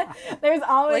 Yeah. There's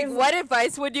always... Like, what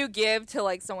advice would you give to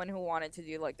like someone who wanted to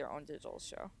do like their own digital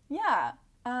show? Yeah.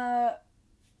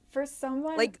 For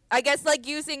someone... Like, I guess like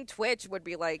using Twitch would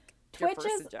be like Twitch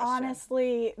is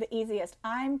honestly the easiest.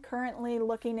 I'm currently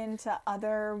looking into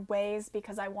other ways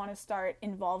because I want to start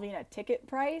involving a ticket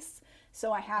price.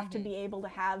 So I have to be able to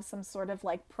have some sort of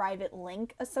like private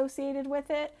link associated with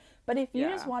it. But if you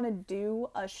just want to do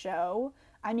a show,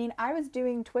 I mean, I was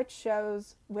doing Twitch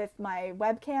shows with my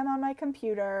webcam on my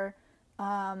computer,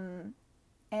 and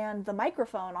the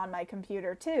microphone on my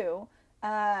computer too,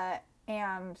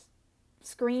 and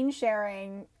screen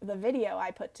sharing the video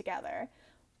I put together.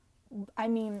 I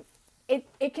mean,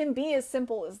 it can be as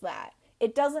simple as that.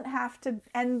 It doesn't have to,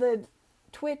 and the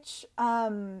Twitch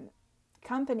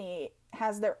company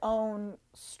has their own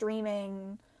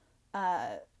streaming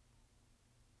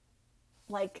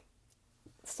like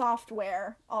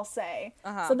software, I'll say.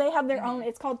 So they have their own,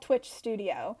 it's called Twitch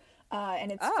Studio, and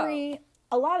it's free.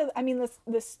 A lot of, I mean,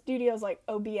 the studios like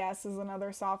OBS is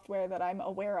another software that I'm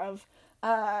aware of,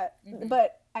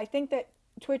 but I think that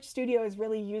Twitch Studio is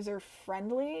really user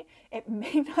friendly. It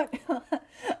may not.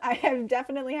 I have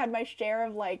definitely had my share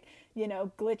of like, you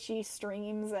know, glitchy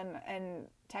streams and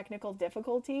technical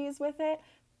difficulties with it,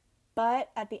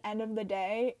 but at the end of the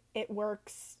day, it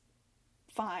works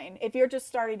fine if you're just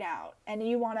starting out and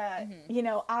you want to, you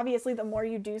know, obviously the more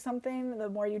you do something, the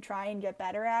more you try and get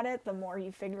better at it, the more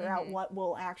you figure out what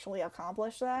will actually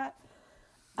accomplish that.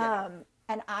 And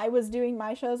I was doing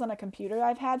my shows on a computer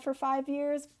I've had for 5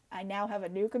 years. I now have a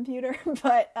new computer,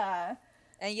 but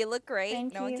and you look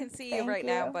great. No one can see you right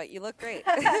now, but you look great.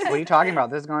 What are you talking about?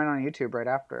 This is going on YouTube right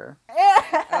after.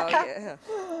 Oh yeah.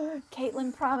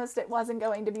 Caitlin promised it wasn't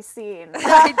going to be seen.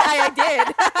 I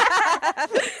did.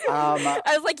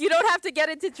 I was like, you don't have to get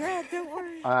into drag. Don't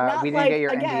worry. We didn't get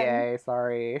your NDA.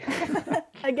 Sorry.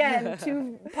 Again,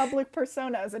 2 public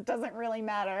personas. It doesn't really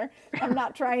matter. I'm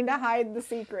not trying to hide the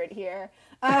secret here.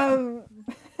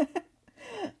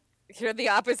 You're the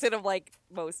opposite of like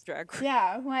most drag queens.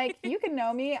 Yeah, like you can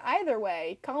know me either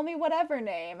way. Call me whatever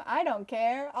name. I don't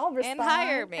care. I'll respond. And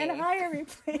hire me. And hire me,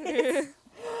 please.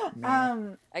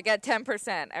 I get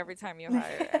 10% every time you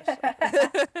hire Ashley.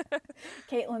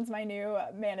 Caitlin's my new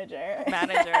manager.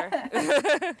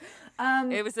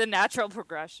 It was a natural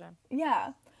progression.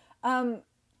 Yeah.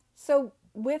 So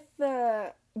with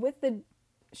the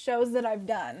shows that I've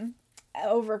done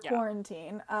over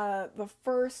quarantine, the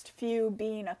first few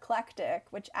being eclectic,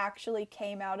 which actually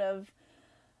came out of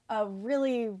a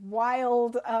really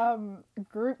wild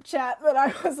group chat that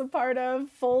I was a part of,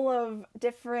 full of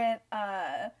different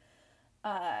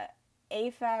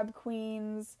AFAB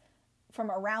queens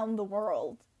from around the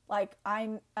world. Like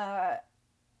and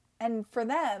for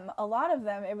them, a lot of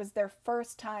them, it was their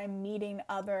first time meeting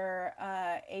other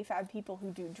AFAB people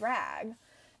who do drag.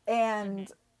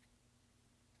 And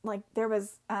like there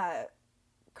was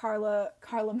Carla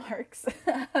Marks,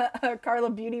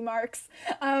 Carla Beauty Marks.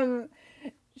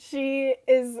 She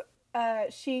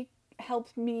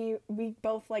helped me. We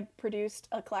both like produced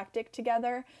Eclectic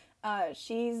together.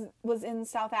 She was in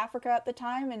South Africa at the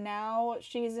time, and now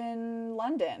she's in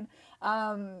London.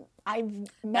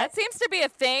 That seems to be a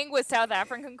thing with South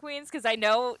African queens, because I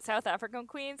know South African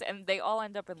queens, and they all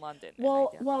end up in London.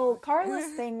 Well,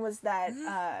 Carla's thing was that,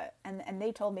 and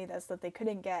they told me this, that they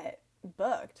couldn't get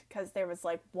booked because there was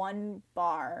like one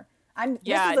bar. This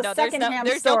is a secondhand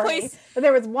story. But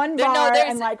there was one bar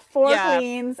and like four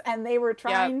queens, and they were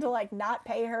trying to like not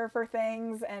pay her for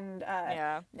things and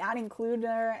not include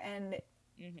her. And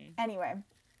anyway,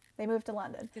 they moved to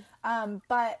London.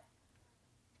 But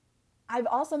I've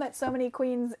also met so many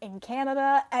queens in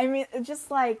Canada. I mean,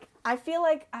 just like I feel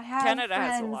like I have Canada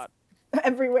friends has a lot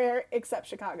everywhere except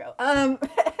Chicago.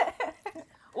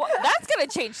 Well, that's gonna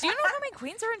change. Do you know how many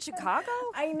queens are in Chicago?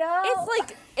 I know.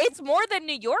 It's more than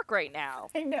New York right now.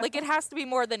 I know. Like it has to be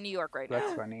more than New York right now.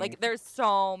 That's funny. Like there's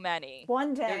so many.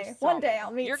 One day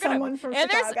I'll meet someone from and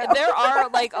Chicago. there are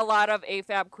like a lot of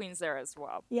AFAB queens there as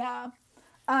well. Yeah.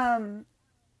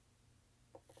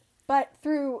 But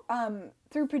through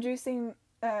producing,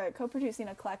 co-producing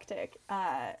Eclectic,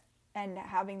 and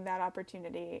having that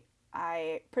opportunity,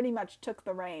 I pretty much took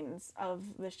the reins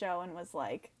of the show and was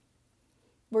like,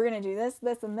 we're going to do this,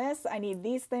 this, and this. I need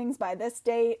these things by this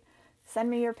date. Send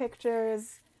me your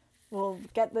pictures. We'll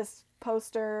get this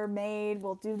poster made.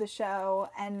 We'll do the show.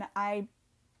 And I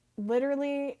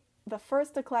literally, the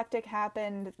first Eclectic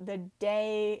happened the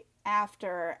day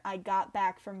after I got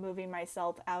back from moving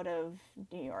myself out of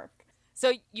New York.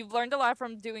 So you've learned a lot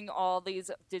from doing all these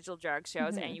digital drag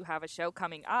shows, and you have a show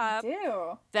coming up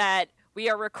that we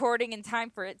are recording in time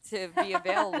for it to be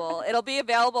available. It'll be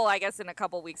available, I guess, in a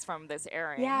couple weeks from this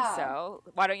airing. Yeah. So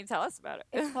why don't you tell us about it?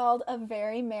 It's called A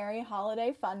Very Merry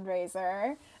Holiday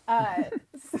Fundraiser,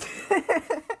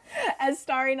 as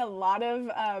starring a lot of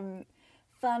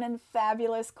fun and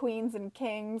fabulous queens and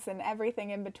kings and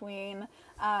everything in between.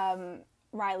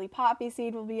 Riley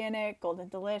Poppyseed will be in it, Golden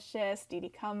Delicious, Dee Dee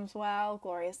Comeswell,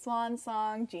 Gloria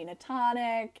Swansong, Gina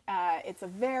Tonic. It's a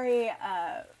very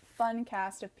fun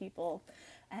cast of people,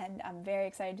 and I'm very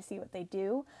excited to see what they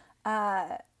do.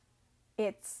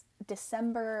 It's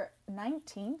December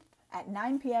 19th at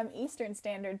 9 p.m. Eastern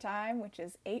Standard Time, which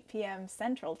is 8 p.m.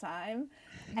 Central Time,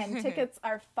 and tickets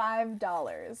are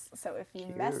 $5. So if you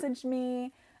message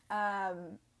me,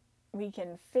 we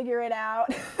can figure it out.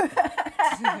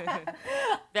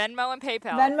 Venmo and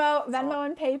PayPal. Venmo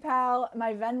and PayPal.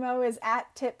 My Venmo is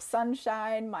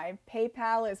 @tipsunshine. My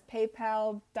PayPal is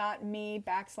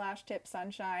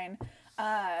paypal.me/tipsunshine.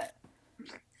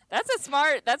 That's a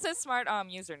smart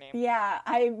username. Yeah,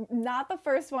 I'm not the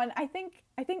first one. I think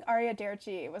Aria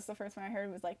Derci was the first one I heard.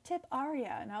 Was like tip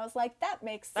Aria, and I was like, that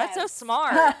makes sense. That's so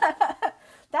smart.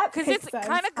 Because it's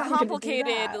kind of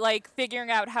complicated, like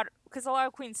figuring out how to, because a lot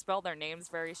of queens spell their names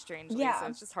very strangely, so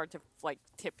it's just hard to like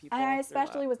tip people. And I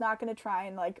especially was not going to try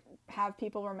and like have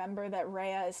people remember that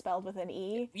Rhea is spelled with an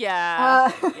E.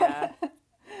 Yeah, yeah.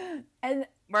 And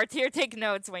Martyr, take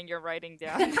notes when you're writing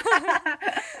down.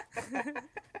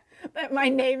 That my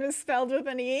name is spelled with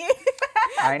an E.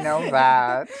 I know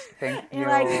that. Thank you.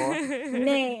 Like,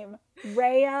 name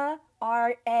Rhea,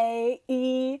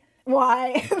 Raey.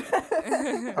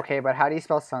 Okay, but how do you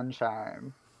spell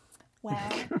sunshine? Well,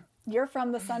 you're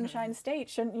from the Sunshine State,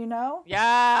 shouldn't you know?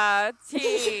 Yeah,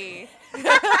 T.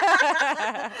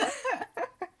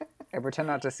 I pretend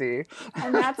not to see.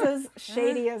 And that's as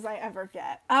shady as I ever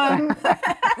get.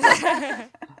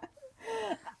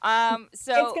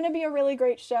 So it's going to be a really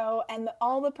great show, and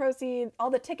all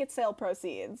the ticket sale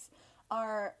proceeds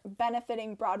are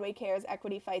benefiting Broadway Cares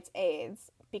Equity Fights AIDS,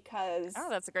 because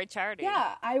that's a great charity.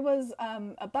 Yeah, I was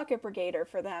a bucket brigader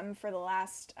for them for the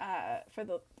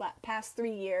past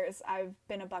 3 years. I've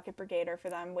been a bucket brigader for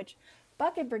them, which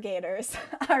bucket brigaders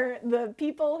are the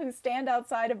people who stand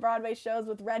outside of Broadway shows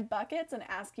with red buckets and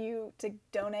ask you to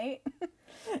donate.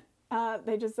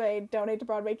 They just say, donate to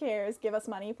Broadway Cares, give us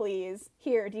money, please.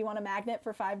 Here, do you want a magnet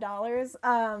for $5?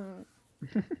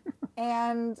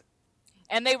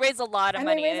 And they raise a lot of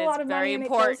money. It's very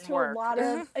important work.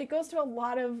 It goes to a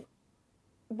lot of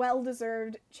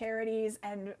well-deserved charities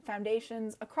and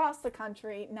foundations across the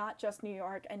country, not just New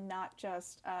York and not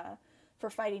just for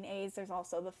fighting AIDS. There's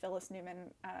also the Phyllis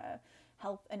Newman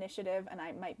Health Initiative, and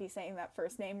I might be saying that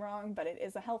first name wrong, but it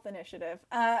is a health initiative.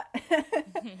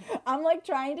 I'm like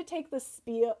trying to take the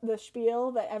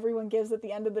spiel that everyone gives at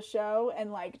the end of the show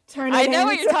and like turn it I know into,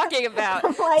 what you're talking about.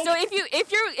 like, So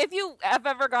if you have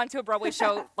ever gone to a Broadway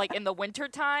show like in the winter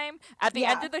time, at the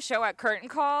end of the show at curtain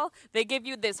call, they give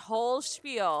you this whole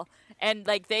spiel, and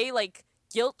like they like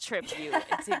guilt trip you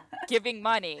into giving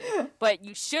money, but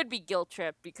you should be guilt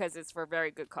tripped because it's for very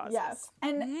good causes. Yes,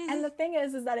 and the thing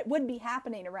is that it would be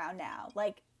happening around now.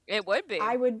 Like It would be.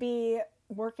 I would be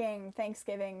working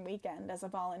Thanksgiving weekend as a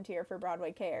volunteer for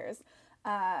Broadway Cares,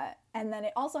 and then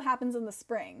it also happens in the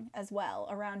spring as well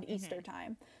around Easter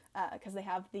time, because they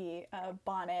have the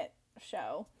bonnet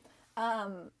show.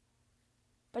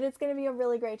 But it's going to be a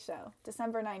really great show,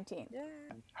 December 19th.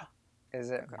 Yeah.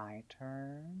 Is it my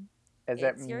turn? Is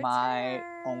It's it your my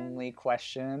turn. only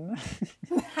question?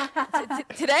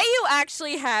 Today you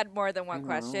actually had more than one I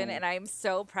question, know. and I'm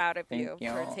so proud of Thank you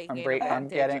you. for taking I'm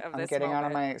advantage of I'm this getting out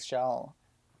of moment. my shell.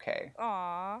 Okay.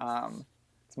 Aw.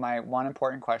 It's my one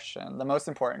important question, the most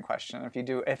important question. If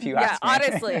you Yeah, ask me,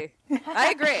 honestly,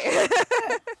 I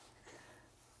agree.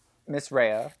 Miss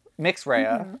Rhea, Mix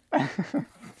Rhea, Yeah.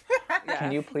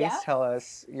 can you please Yeah? tell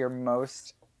us your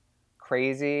most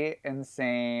crazy,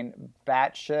 insane,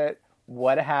 batshit,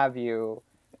 what have you,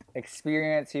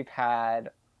 experience you've had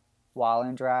while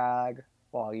in drag,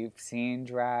 while you've seen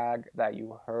drag, that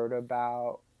you heard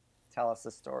about? Tell us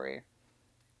the story.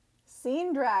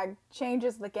 Scene drag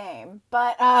changes the game,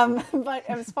 but but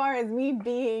as far as me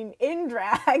being in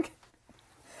drag,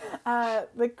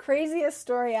 the craziest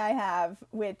story I have,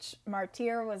 which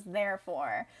Martyr was there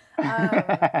for,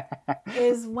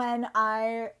 is when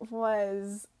I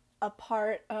was a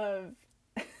part of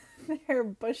their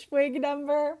Bushwig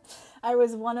number. I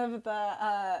was one of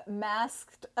the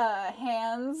masked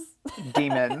hands.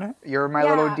 Demon. You're my Yeah.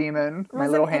 little demon. My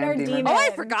Was little an inner hand demon. Oh, I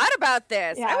demon. forgot about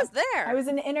this. Yeah. I was there. I was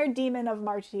an inner demon of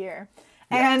Martyr.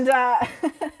 And I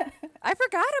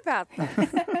forgot about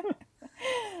that.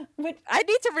 which I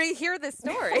need to rehear this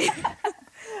story.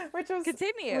 which was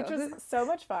Continue. which was so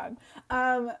much fun.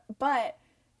 But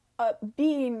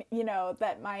being,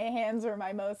 that my hands were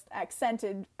my most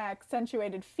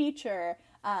accentuated feature,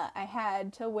 I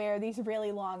had to wear these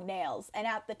really long nails. And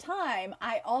at the time,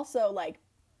 I also,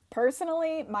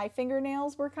 personally, my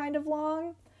fingernails were kind of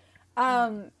long,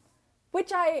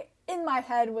 which in my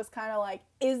head was kind of like,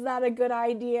 is that a good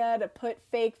idea to put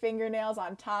fake fingernails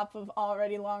on top of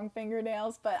already long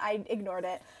fingernails? But I ignored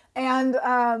it.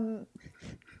 And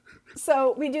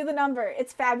so we do the number.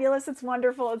 It's fabulous. It's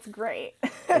wonderful. It's great.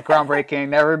 Groundbreaking,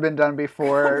 never been done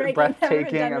before, Groundbreaking, never been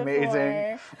breathtaking, done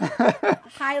amazing. before.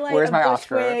 Highlight Where's of my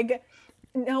Oscar? Bushwig.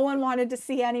 No one wanted to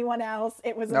see anyone else.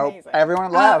 It was Nope, amazing.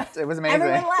 everyone left. It was amazing.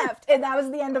 Everyone left. And that was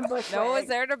the end of Bushwig. No one was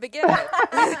there to begin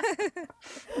with.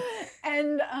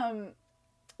 And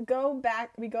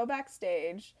we go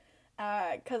backstage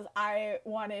because I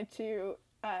wanted to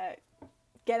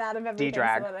get out of everything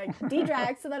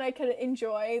De-drag. so that I could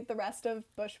enjoy the rest of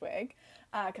Bushwig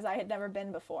because I had never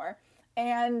been before.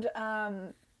 And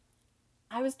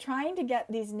I was trying to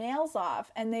get these nails off,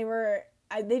 and they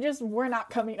just were not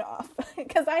coming off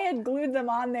because I had glued them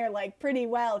on there pretty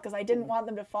well because I didn't want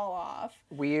them to fall off.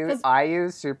 I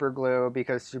use super glue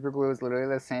because super glue is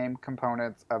literally the same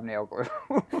components of nail glue.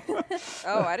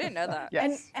 Oh, I didn't know that.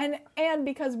 Yes. And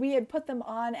because we had put them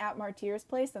on at Martyr's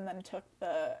place and then took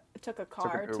a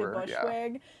car an to Uber,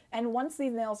 Bushwig, and once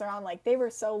these nails are on, they were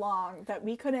so long that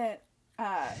we couldn't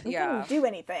do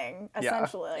anything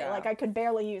essentially. Yeah. I could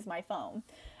barely use my phone.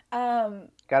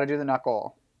 Gotta do the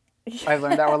knuckle. I've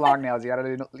learned that with long nails. You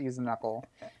gotta use the knuckle.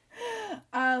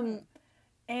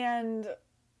 And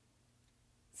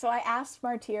so I asked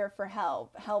Martyr for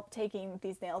help taking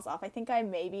these nails off. I think I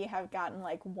maybe have gotten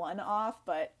one off,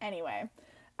 but anyway.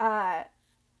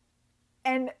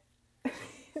 And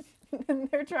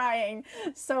they're trying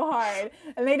so hard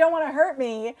and they don't want to hurt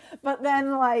me, but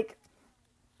then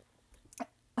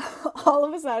all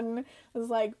of a sudden it was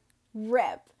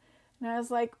rip. And I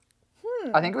was like,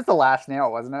 I think it was the last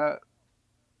nail, wasn't it?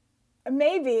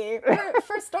 maybe.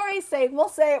 For story's sake, we'll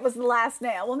say it was the last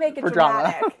nail. We'll make it For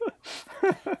drama.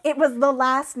 dramatic. It was the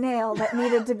last nail that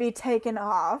needed to be taken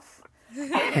off.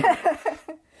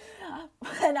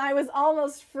 And I was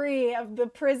almost free of the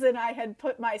prison I had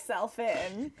put myself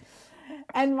in.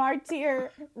 And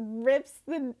Martyr rips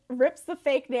the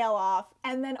fake nail off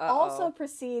and then also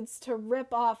proceeds to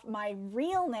rip off my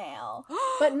real nail.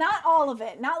 But not all of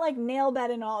it. Not nail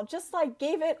bed and all. Just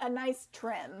gave it a nice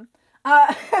trim.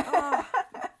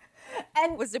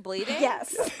 And Was it bleeding?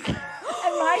 yes.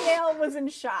 my nail was in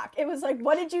shock. It was like,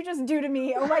 what did you just do to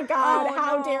me? Oh my God, Oh,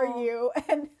 how no. dare you?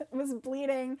 And it was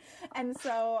bleeding. And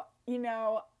so,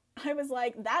 I was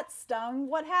like, that stung.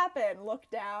 What happened? Look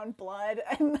down, blood.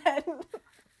 And then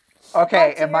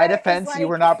Okay, my in my tear is defense, you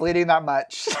were like- not bleeding that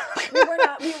much.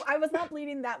 I was not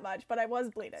bleeding that much, but I was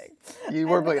bleeding. You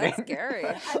were bleeding. That's scary.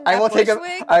 I will take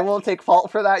Bushwick? I will take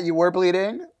fault for that. You were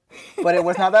bleeding, but it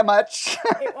was not that much.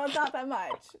 It was not that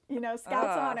much. Scouts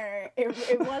Ugh. honor.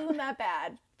 It wasn't that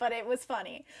bad, but it was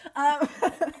funny.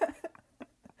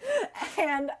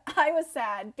 And I was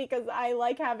sad because I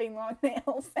like having long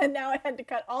nails, and now I had to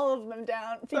cut all of them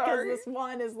down because Sorry. this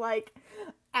one is like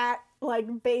at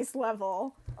like base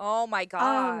level. Oh my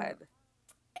God.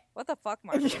 What the fuck,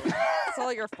 Mark? It's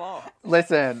all your fault.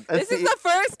 Listen, This is the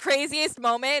first craziest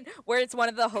moment where it's one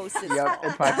of the hosts. Yep,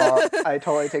 it's my fault. I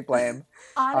totally take blame.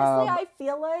 Honestly, Um, I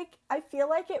feel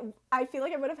like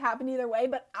it would have happened either way,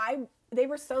 but they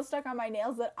were so stuck on my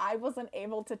nails that I wasn't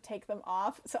able to take them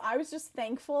off. So I was just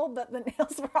thankful that the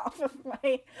nails were off of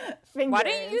my fingers. Why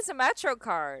didn't you use a Metro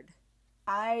card?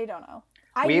 I don't know.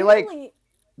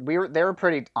 They were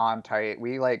pretty on tight.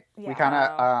 We Yeah. kind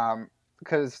of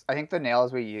because I think the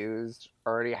nails we used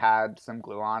already had some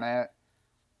glue on it,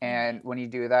 and when you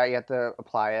do that, you have to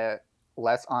apply it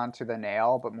less onto the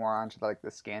nail, but more onto like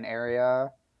the skin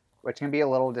area, which can be a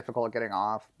little difficult getting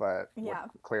off. But Yeah.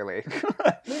 clearly,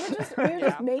 We were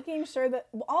just making sure that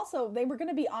also they were going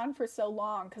to be on for so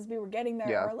long because we were getting there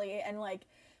Yeah. early, and like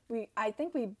I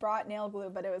think we brought nail glue,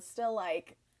 but it was still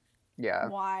like yeah,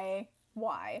 why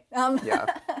yeah.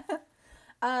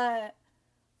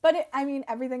 But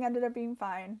everything ended up being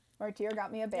fine. Martyr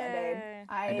got me a Band-Aid. Yay.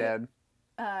 I did.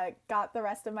 Got the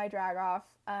rest of my drag off.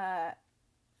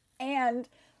 And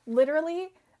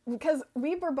literally, because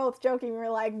we were both joking, we were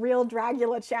like, real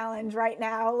Dragula challenge right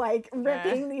now, like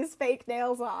ripping these fake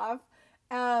nails off.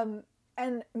 And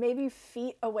maybe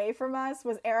feet away from us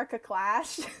was Erica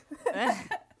Clash.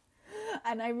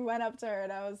 And I went up to her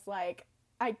and I was like,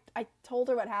 I told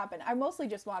her what happened. I mostly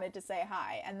just wanted to say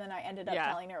hi, and then I ended up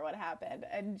telling her what happened.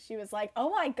 And she was like,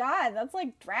 oh my God, that's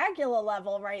like Dragula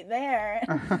level right there.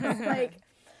 And I was like,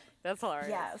 That's hilarious.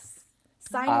 yes,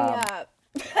 sign me up.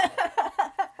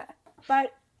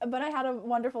 But I had a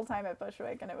wonderful time at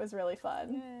Bushwick, and it was really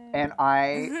fun. And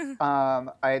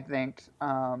I thanked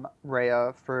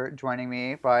Rhea for joining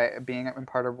me by being a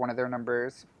part of one of their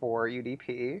numbers for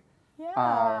UDP.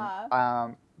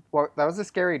 Yeah. Well, that was the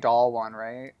scary doll one,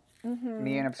 right? Mm-hmm.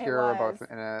 Me and Obscura were was.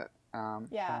 both in it.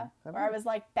 Yeah, so- where I was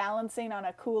like balancing on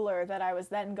a cooler that I was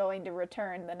then going to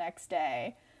return the next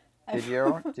day. Did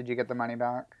you? Did you get the money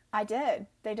back? I did.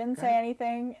 They didn't say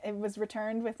anything. It was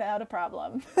returned without a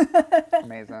problem.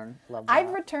 Amazing. Love that. I've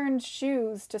returned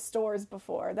shoes to stores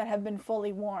before that have been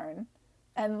fully worn,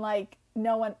 and like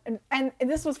no one. And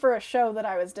this was for a show that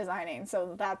I was designing,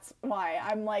 so that's why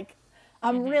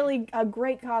I'm really a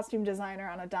great costume designer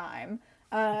on a dime.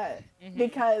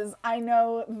 Because I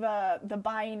know the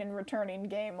buying and returning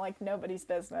game like nobody's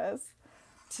business.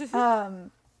 That's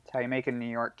how you make it in New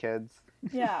York, kids.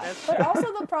 Yeah, but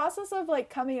also the process of like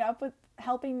coming up with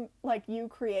helping like you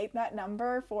create that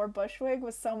number for Bushwig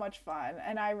was so much fun,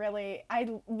 and I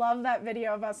love that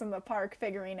video of us in the park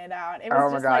figuring it out. It was Oh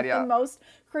my just God, like yeah. the most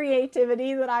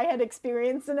creativity that I had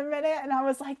experienced in a minute, and I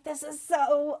was like, this is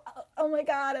so, oh my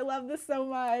God, I love this so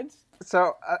much.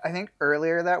 So I think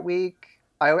earlier that week,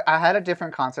 I had a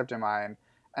different concept in mind,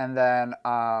 and then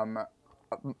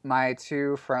my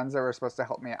two friends that were supposed to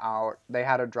help me out, they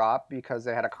had a drop because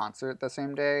they had a concert the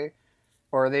same day,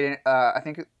 or they didn't. I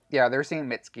think they were seeing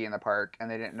Mitski in the park, and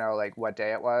they didn't know like what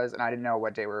day it was, and I didn't know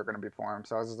what day we were going to perform.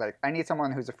 So I was just like, I need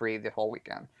someone who's free the whole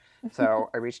weekend. So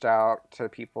I reached out to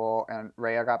people, and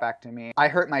Rhea got back to me. I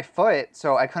hurt my foot,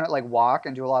 so I couldn't like walk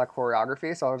and do a lot of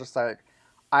choreography. So I was just like,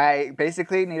 I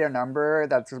basically need a number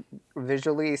that's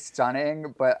visually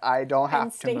stunning, but I don't have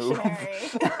And to move.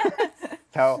 stationary.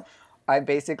 So I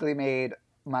basically made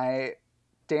my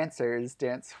dancers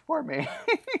dance for me.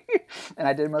 And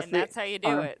I did most And that's how you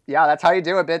do it. Yeah, that's how you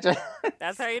do it, bitch.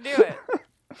 That's how you do it.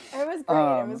 It was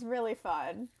great. It was really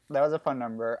fun. That was a fun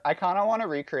number. I kind of want to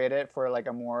recreate it for like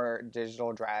a more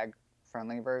digital drag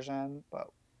friendly version, but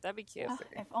That'd be cute.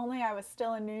 If only I was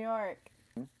still in New York.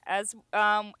 As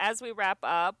we wrap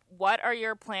up, what are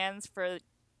your plans for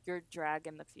your drag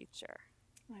in the future?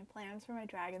 My plans for my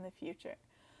drag in the future.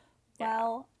 Yeah.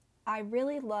 Well, I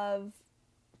really love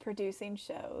producing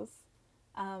shows.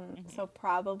 So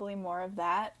probably more of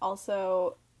that.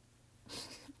 Also,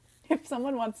 if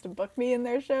someone wants to book me in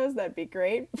their shows, that'd be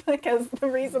great. Because the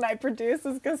reason I produce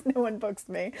is because no one books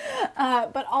me.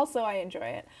 But also I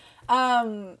enjoy it.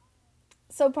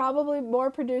 So probably more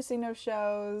producing of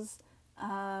shows.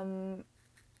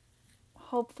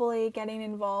 Hopefully getting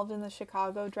involved in the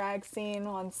Chicago drag scene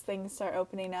once things start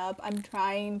opening up. I'm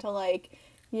trying to, like,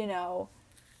 you know,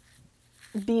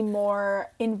 be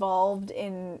more involved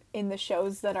in the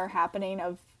shows that are happening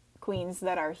of queens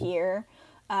that are here.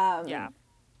 Yeah.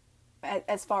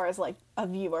 As far as, like, a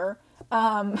viewer.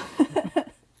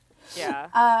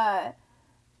 Yeah.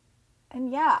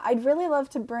 And yeah, I'd really love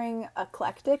to bring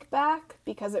Eclectic back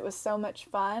because it was so much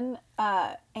fun.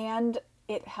 And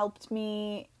it helped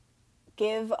me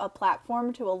give a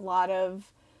platform to a lot of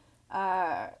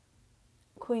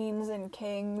queens and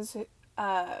kings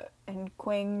and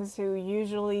queens who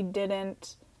usually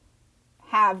didn't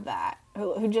have that,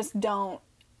 who just don't,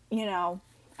 you know.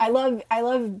 I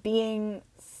love being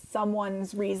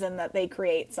someone's reason that they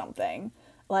create something.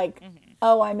 Like,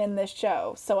 oh, I'm in this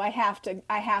show, so I have to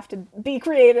be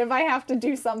creative. I have to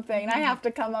do something. I have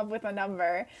to come up with a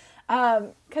number,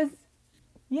 because,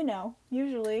 you know,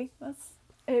 usually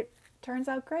it turns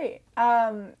out great.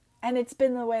 And it's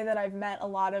been the way that I've met a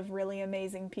lot of really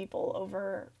amazing people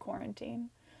over quarantine.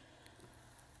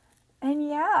 And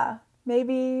yeah,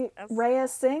 maybe Rhea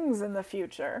sings in the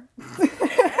future.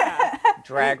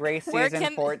 Drag Race Where season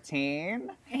can-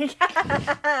 14.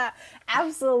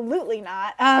 Absolutely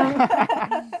not.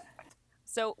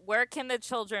 So where can the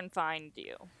children find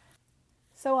you?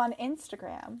 So on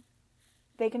Instagram,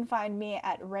 they can find me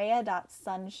at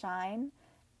rhea.sunshine,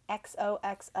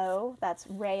 XOXO. That's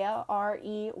Rhea,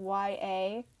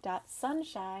 REYA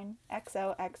 .sunshine,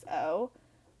 XOXO.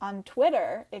 On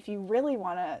Twitter, if you really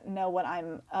want to know what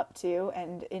I'm up to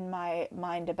and in my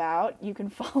mind about, you can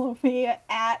follow me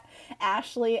at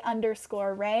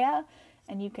Ashley_Rhea.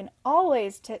 And you can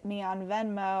always tip me on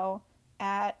Venmo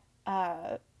at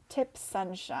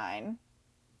tipsunshine.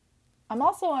 I'm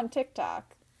also on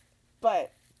TikTok,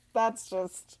 but that's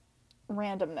just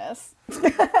randomness.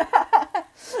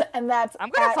 And that's I'm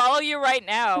going to follow you right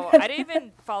now. I didn't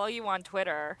even follow you on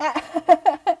Twitter.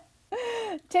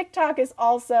 TikTok is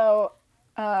also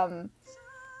whoop,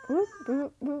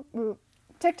 whoop, whoop, whoop.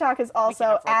 TikTok is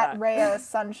also at Rhea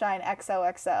Sunshine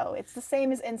XOXO. It's the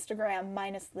same as Instagram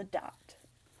minus the dot.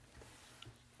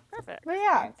 Perfect. But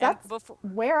yeah, that's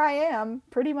where I am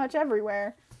pretty much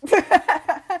everywhere.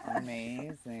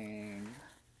 Amazing.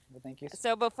 Well, thank you.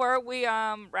 So before we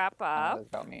wrap up, It's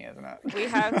about me, isn't it?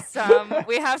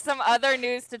 we have some other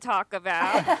news to talk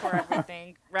about before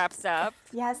everything wraps up.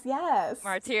 Yes.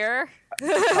 Martyr.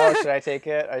 Oh, should I take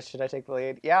it? Should I take the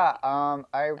lead? Yeah.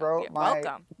 I wrote my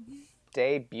Welcome.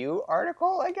 debut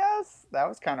article, I guess. That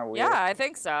was kind of weird. Yeah, I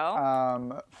think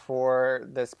so. For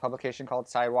this publication called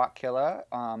Sidewalk Killa.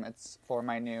 It's for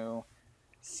my new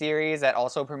series that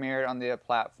also premiered on the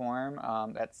platform.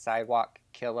 That's Sidewalk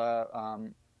Killa.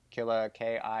 Killa,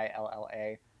 Killa.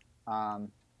 I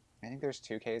think there's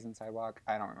 2 Ks in Sidewalk.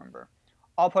 I don't remember.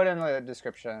 I'll put in the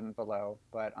description below.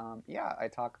 But yeah, I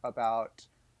talk about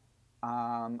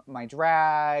my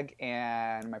drag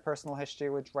and my personal history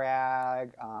with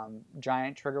drag.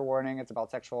 Giant trigger warning. It's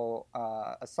about sexual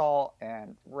assault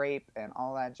and rape and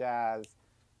all that jazz.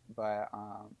 But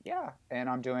yeah, and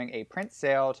I'm doing a print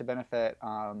sale to benefit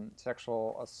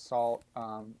sexual assault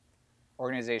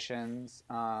organizations.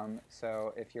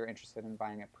 So if you're interested in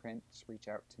buying a print, reach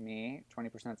out to me.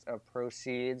 20% of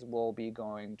proceeds will be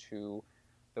going to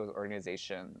those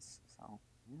organizations. So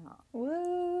yeah.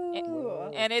 Woo!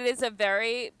 And it is a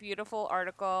very beautiful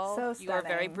article. So You are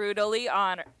very stunning. brutally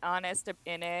honest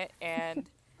in it, and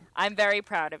I'm very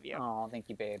proud of you. Oh, thank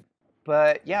you, babe.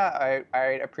 But yeah,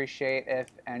 I'd appreciate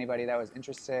if anybody that was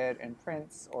interested in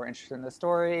prints or interested in the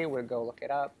story would go look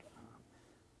it up.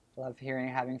 Love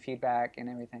having feedback and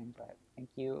everything. But thank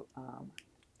you,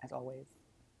 as always.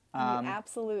 You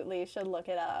absolutely should look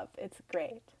it up. It's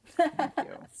great. Thank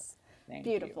you. Thank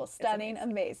Beautiful, you. stunning,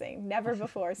 amazing. Never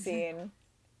before seen.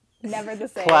 Never the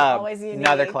same. Club. Always unique.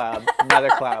 Another club.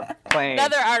 Plain.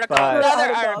 Another article. But-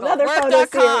 Another article. Another photo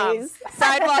Work.com. series.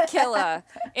 Sidewalk Killa.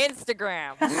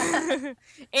 Instagram.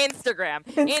 Instagram.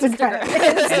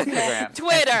 Instagram.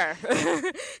 Twitter.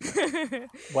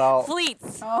 Well,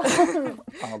 Fleets. Oh,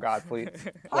 oh God, please.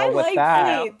 I Well, with like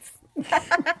that, fleets.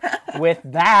 with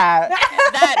that,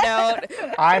 That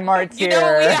note, I'm Martyr. you know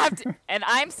what we have to. And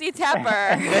I'm C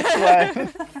Tepper. This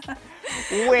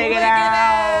was Wig It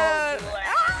Out.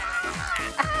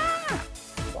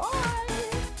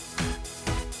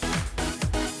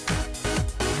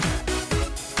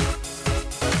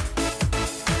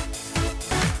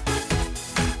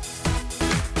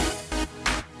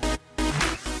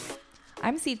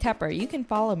 I'm C. Tepper. You can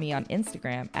follow me on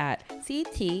Instagram at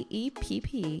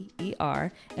CTEPPER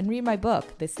and read my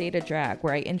book, The State of Drag,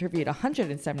 where I interviewed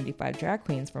 175 drag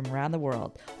queens from around the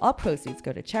world. All proceeds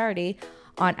go to charity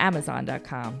on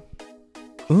Amazon.com.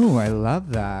 Ooh, I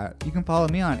love that. You can follow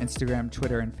me on Instagram,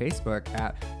 Twitter, and Facebook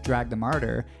at Drag the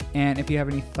Martyr. And if you have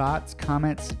any thoughts,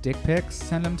 comments, dick pics,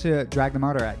 send them to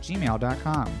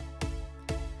dragthemartyr@gmail.com.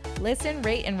 Listen,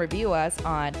 rate, and review us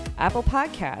on Apple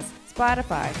Podcasts,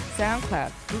 Spotify,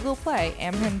 SoundCloud, Google Play,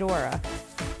 and Pandora.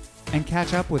 And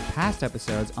catch up with past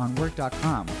episodes on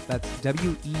work.com. That's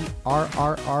WERRRK.com.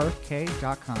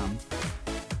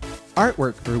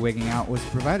 Artwork for Wigging Out was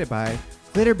provided by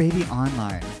Glitter Baby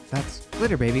Online. That's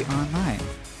Glitter Baby Online.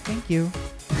 Thank you.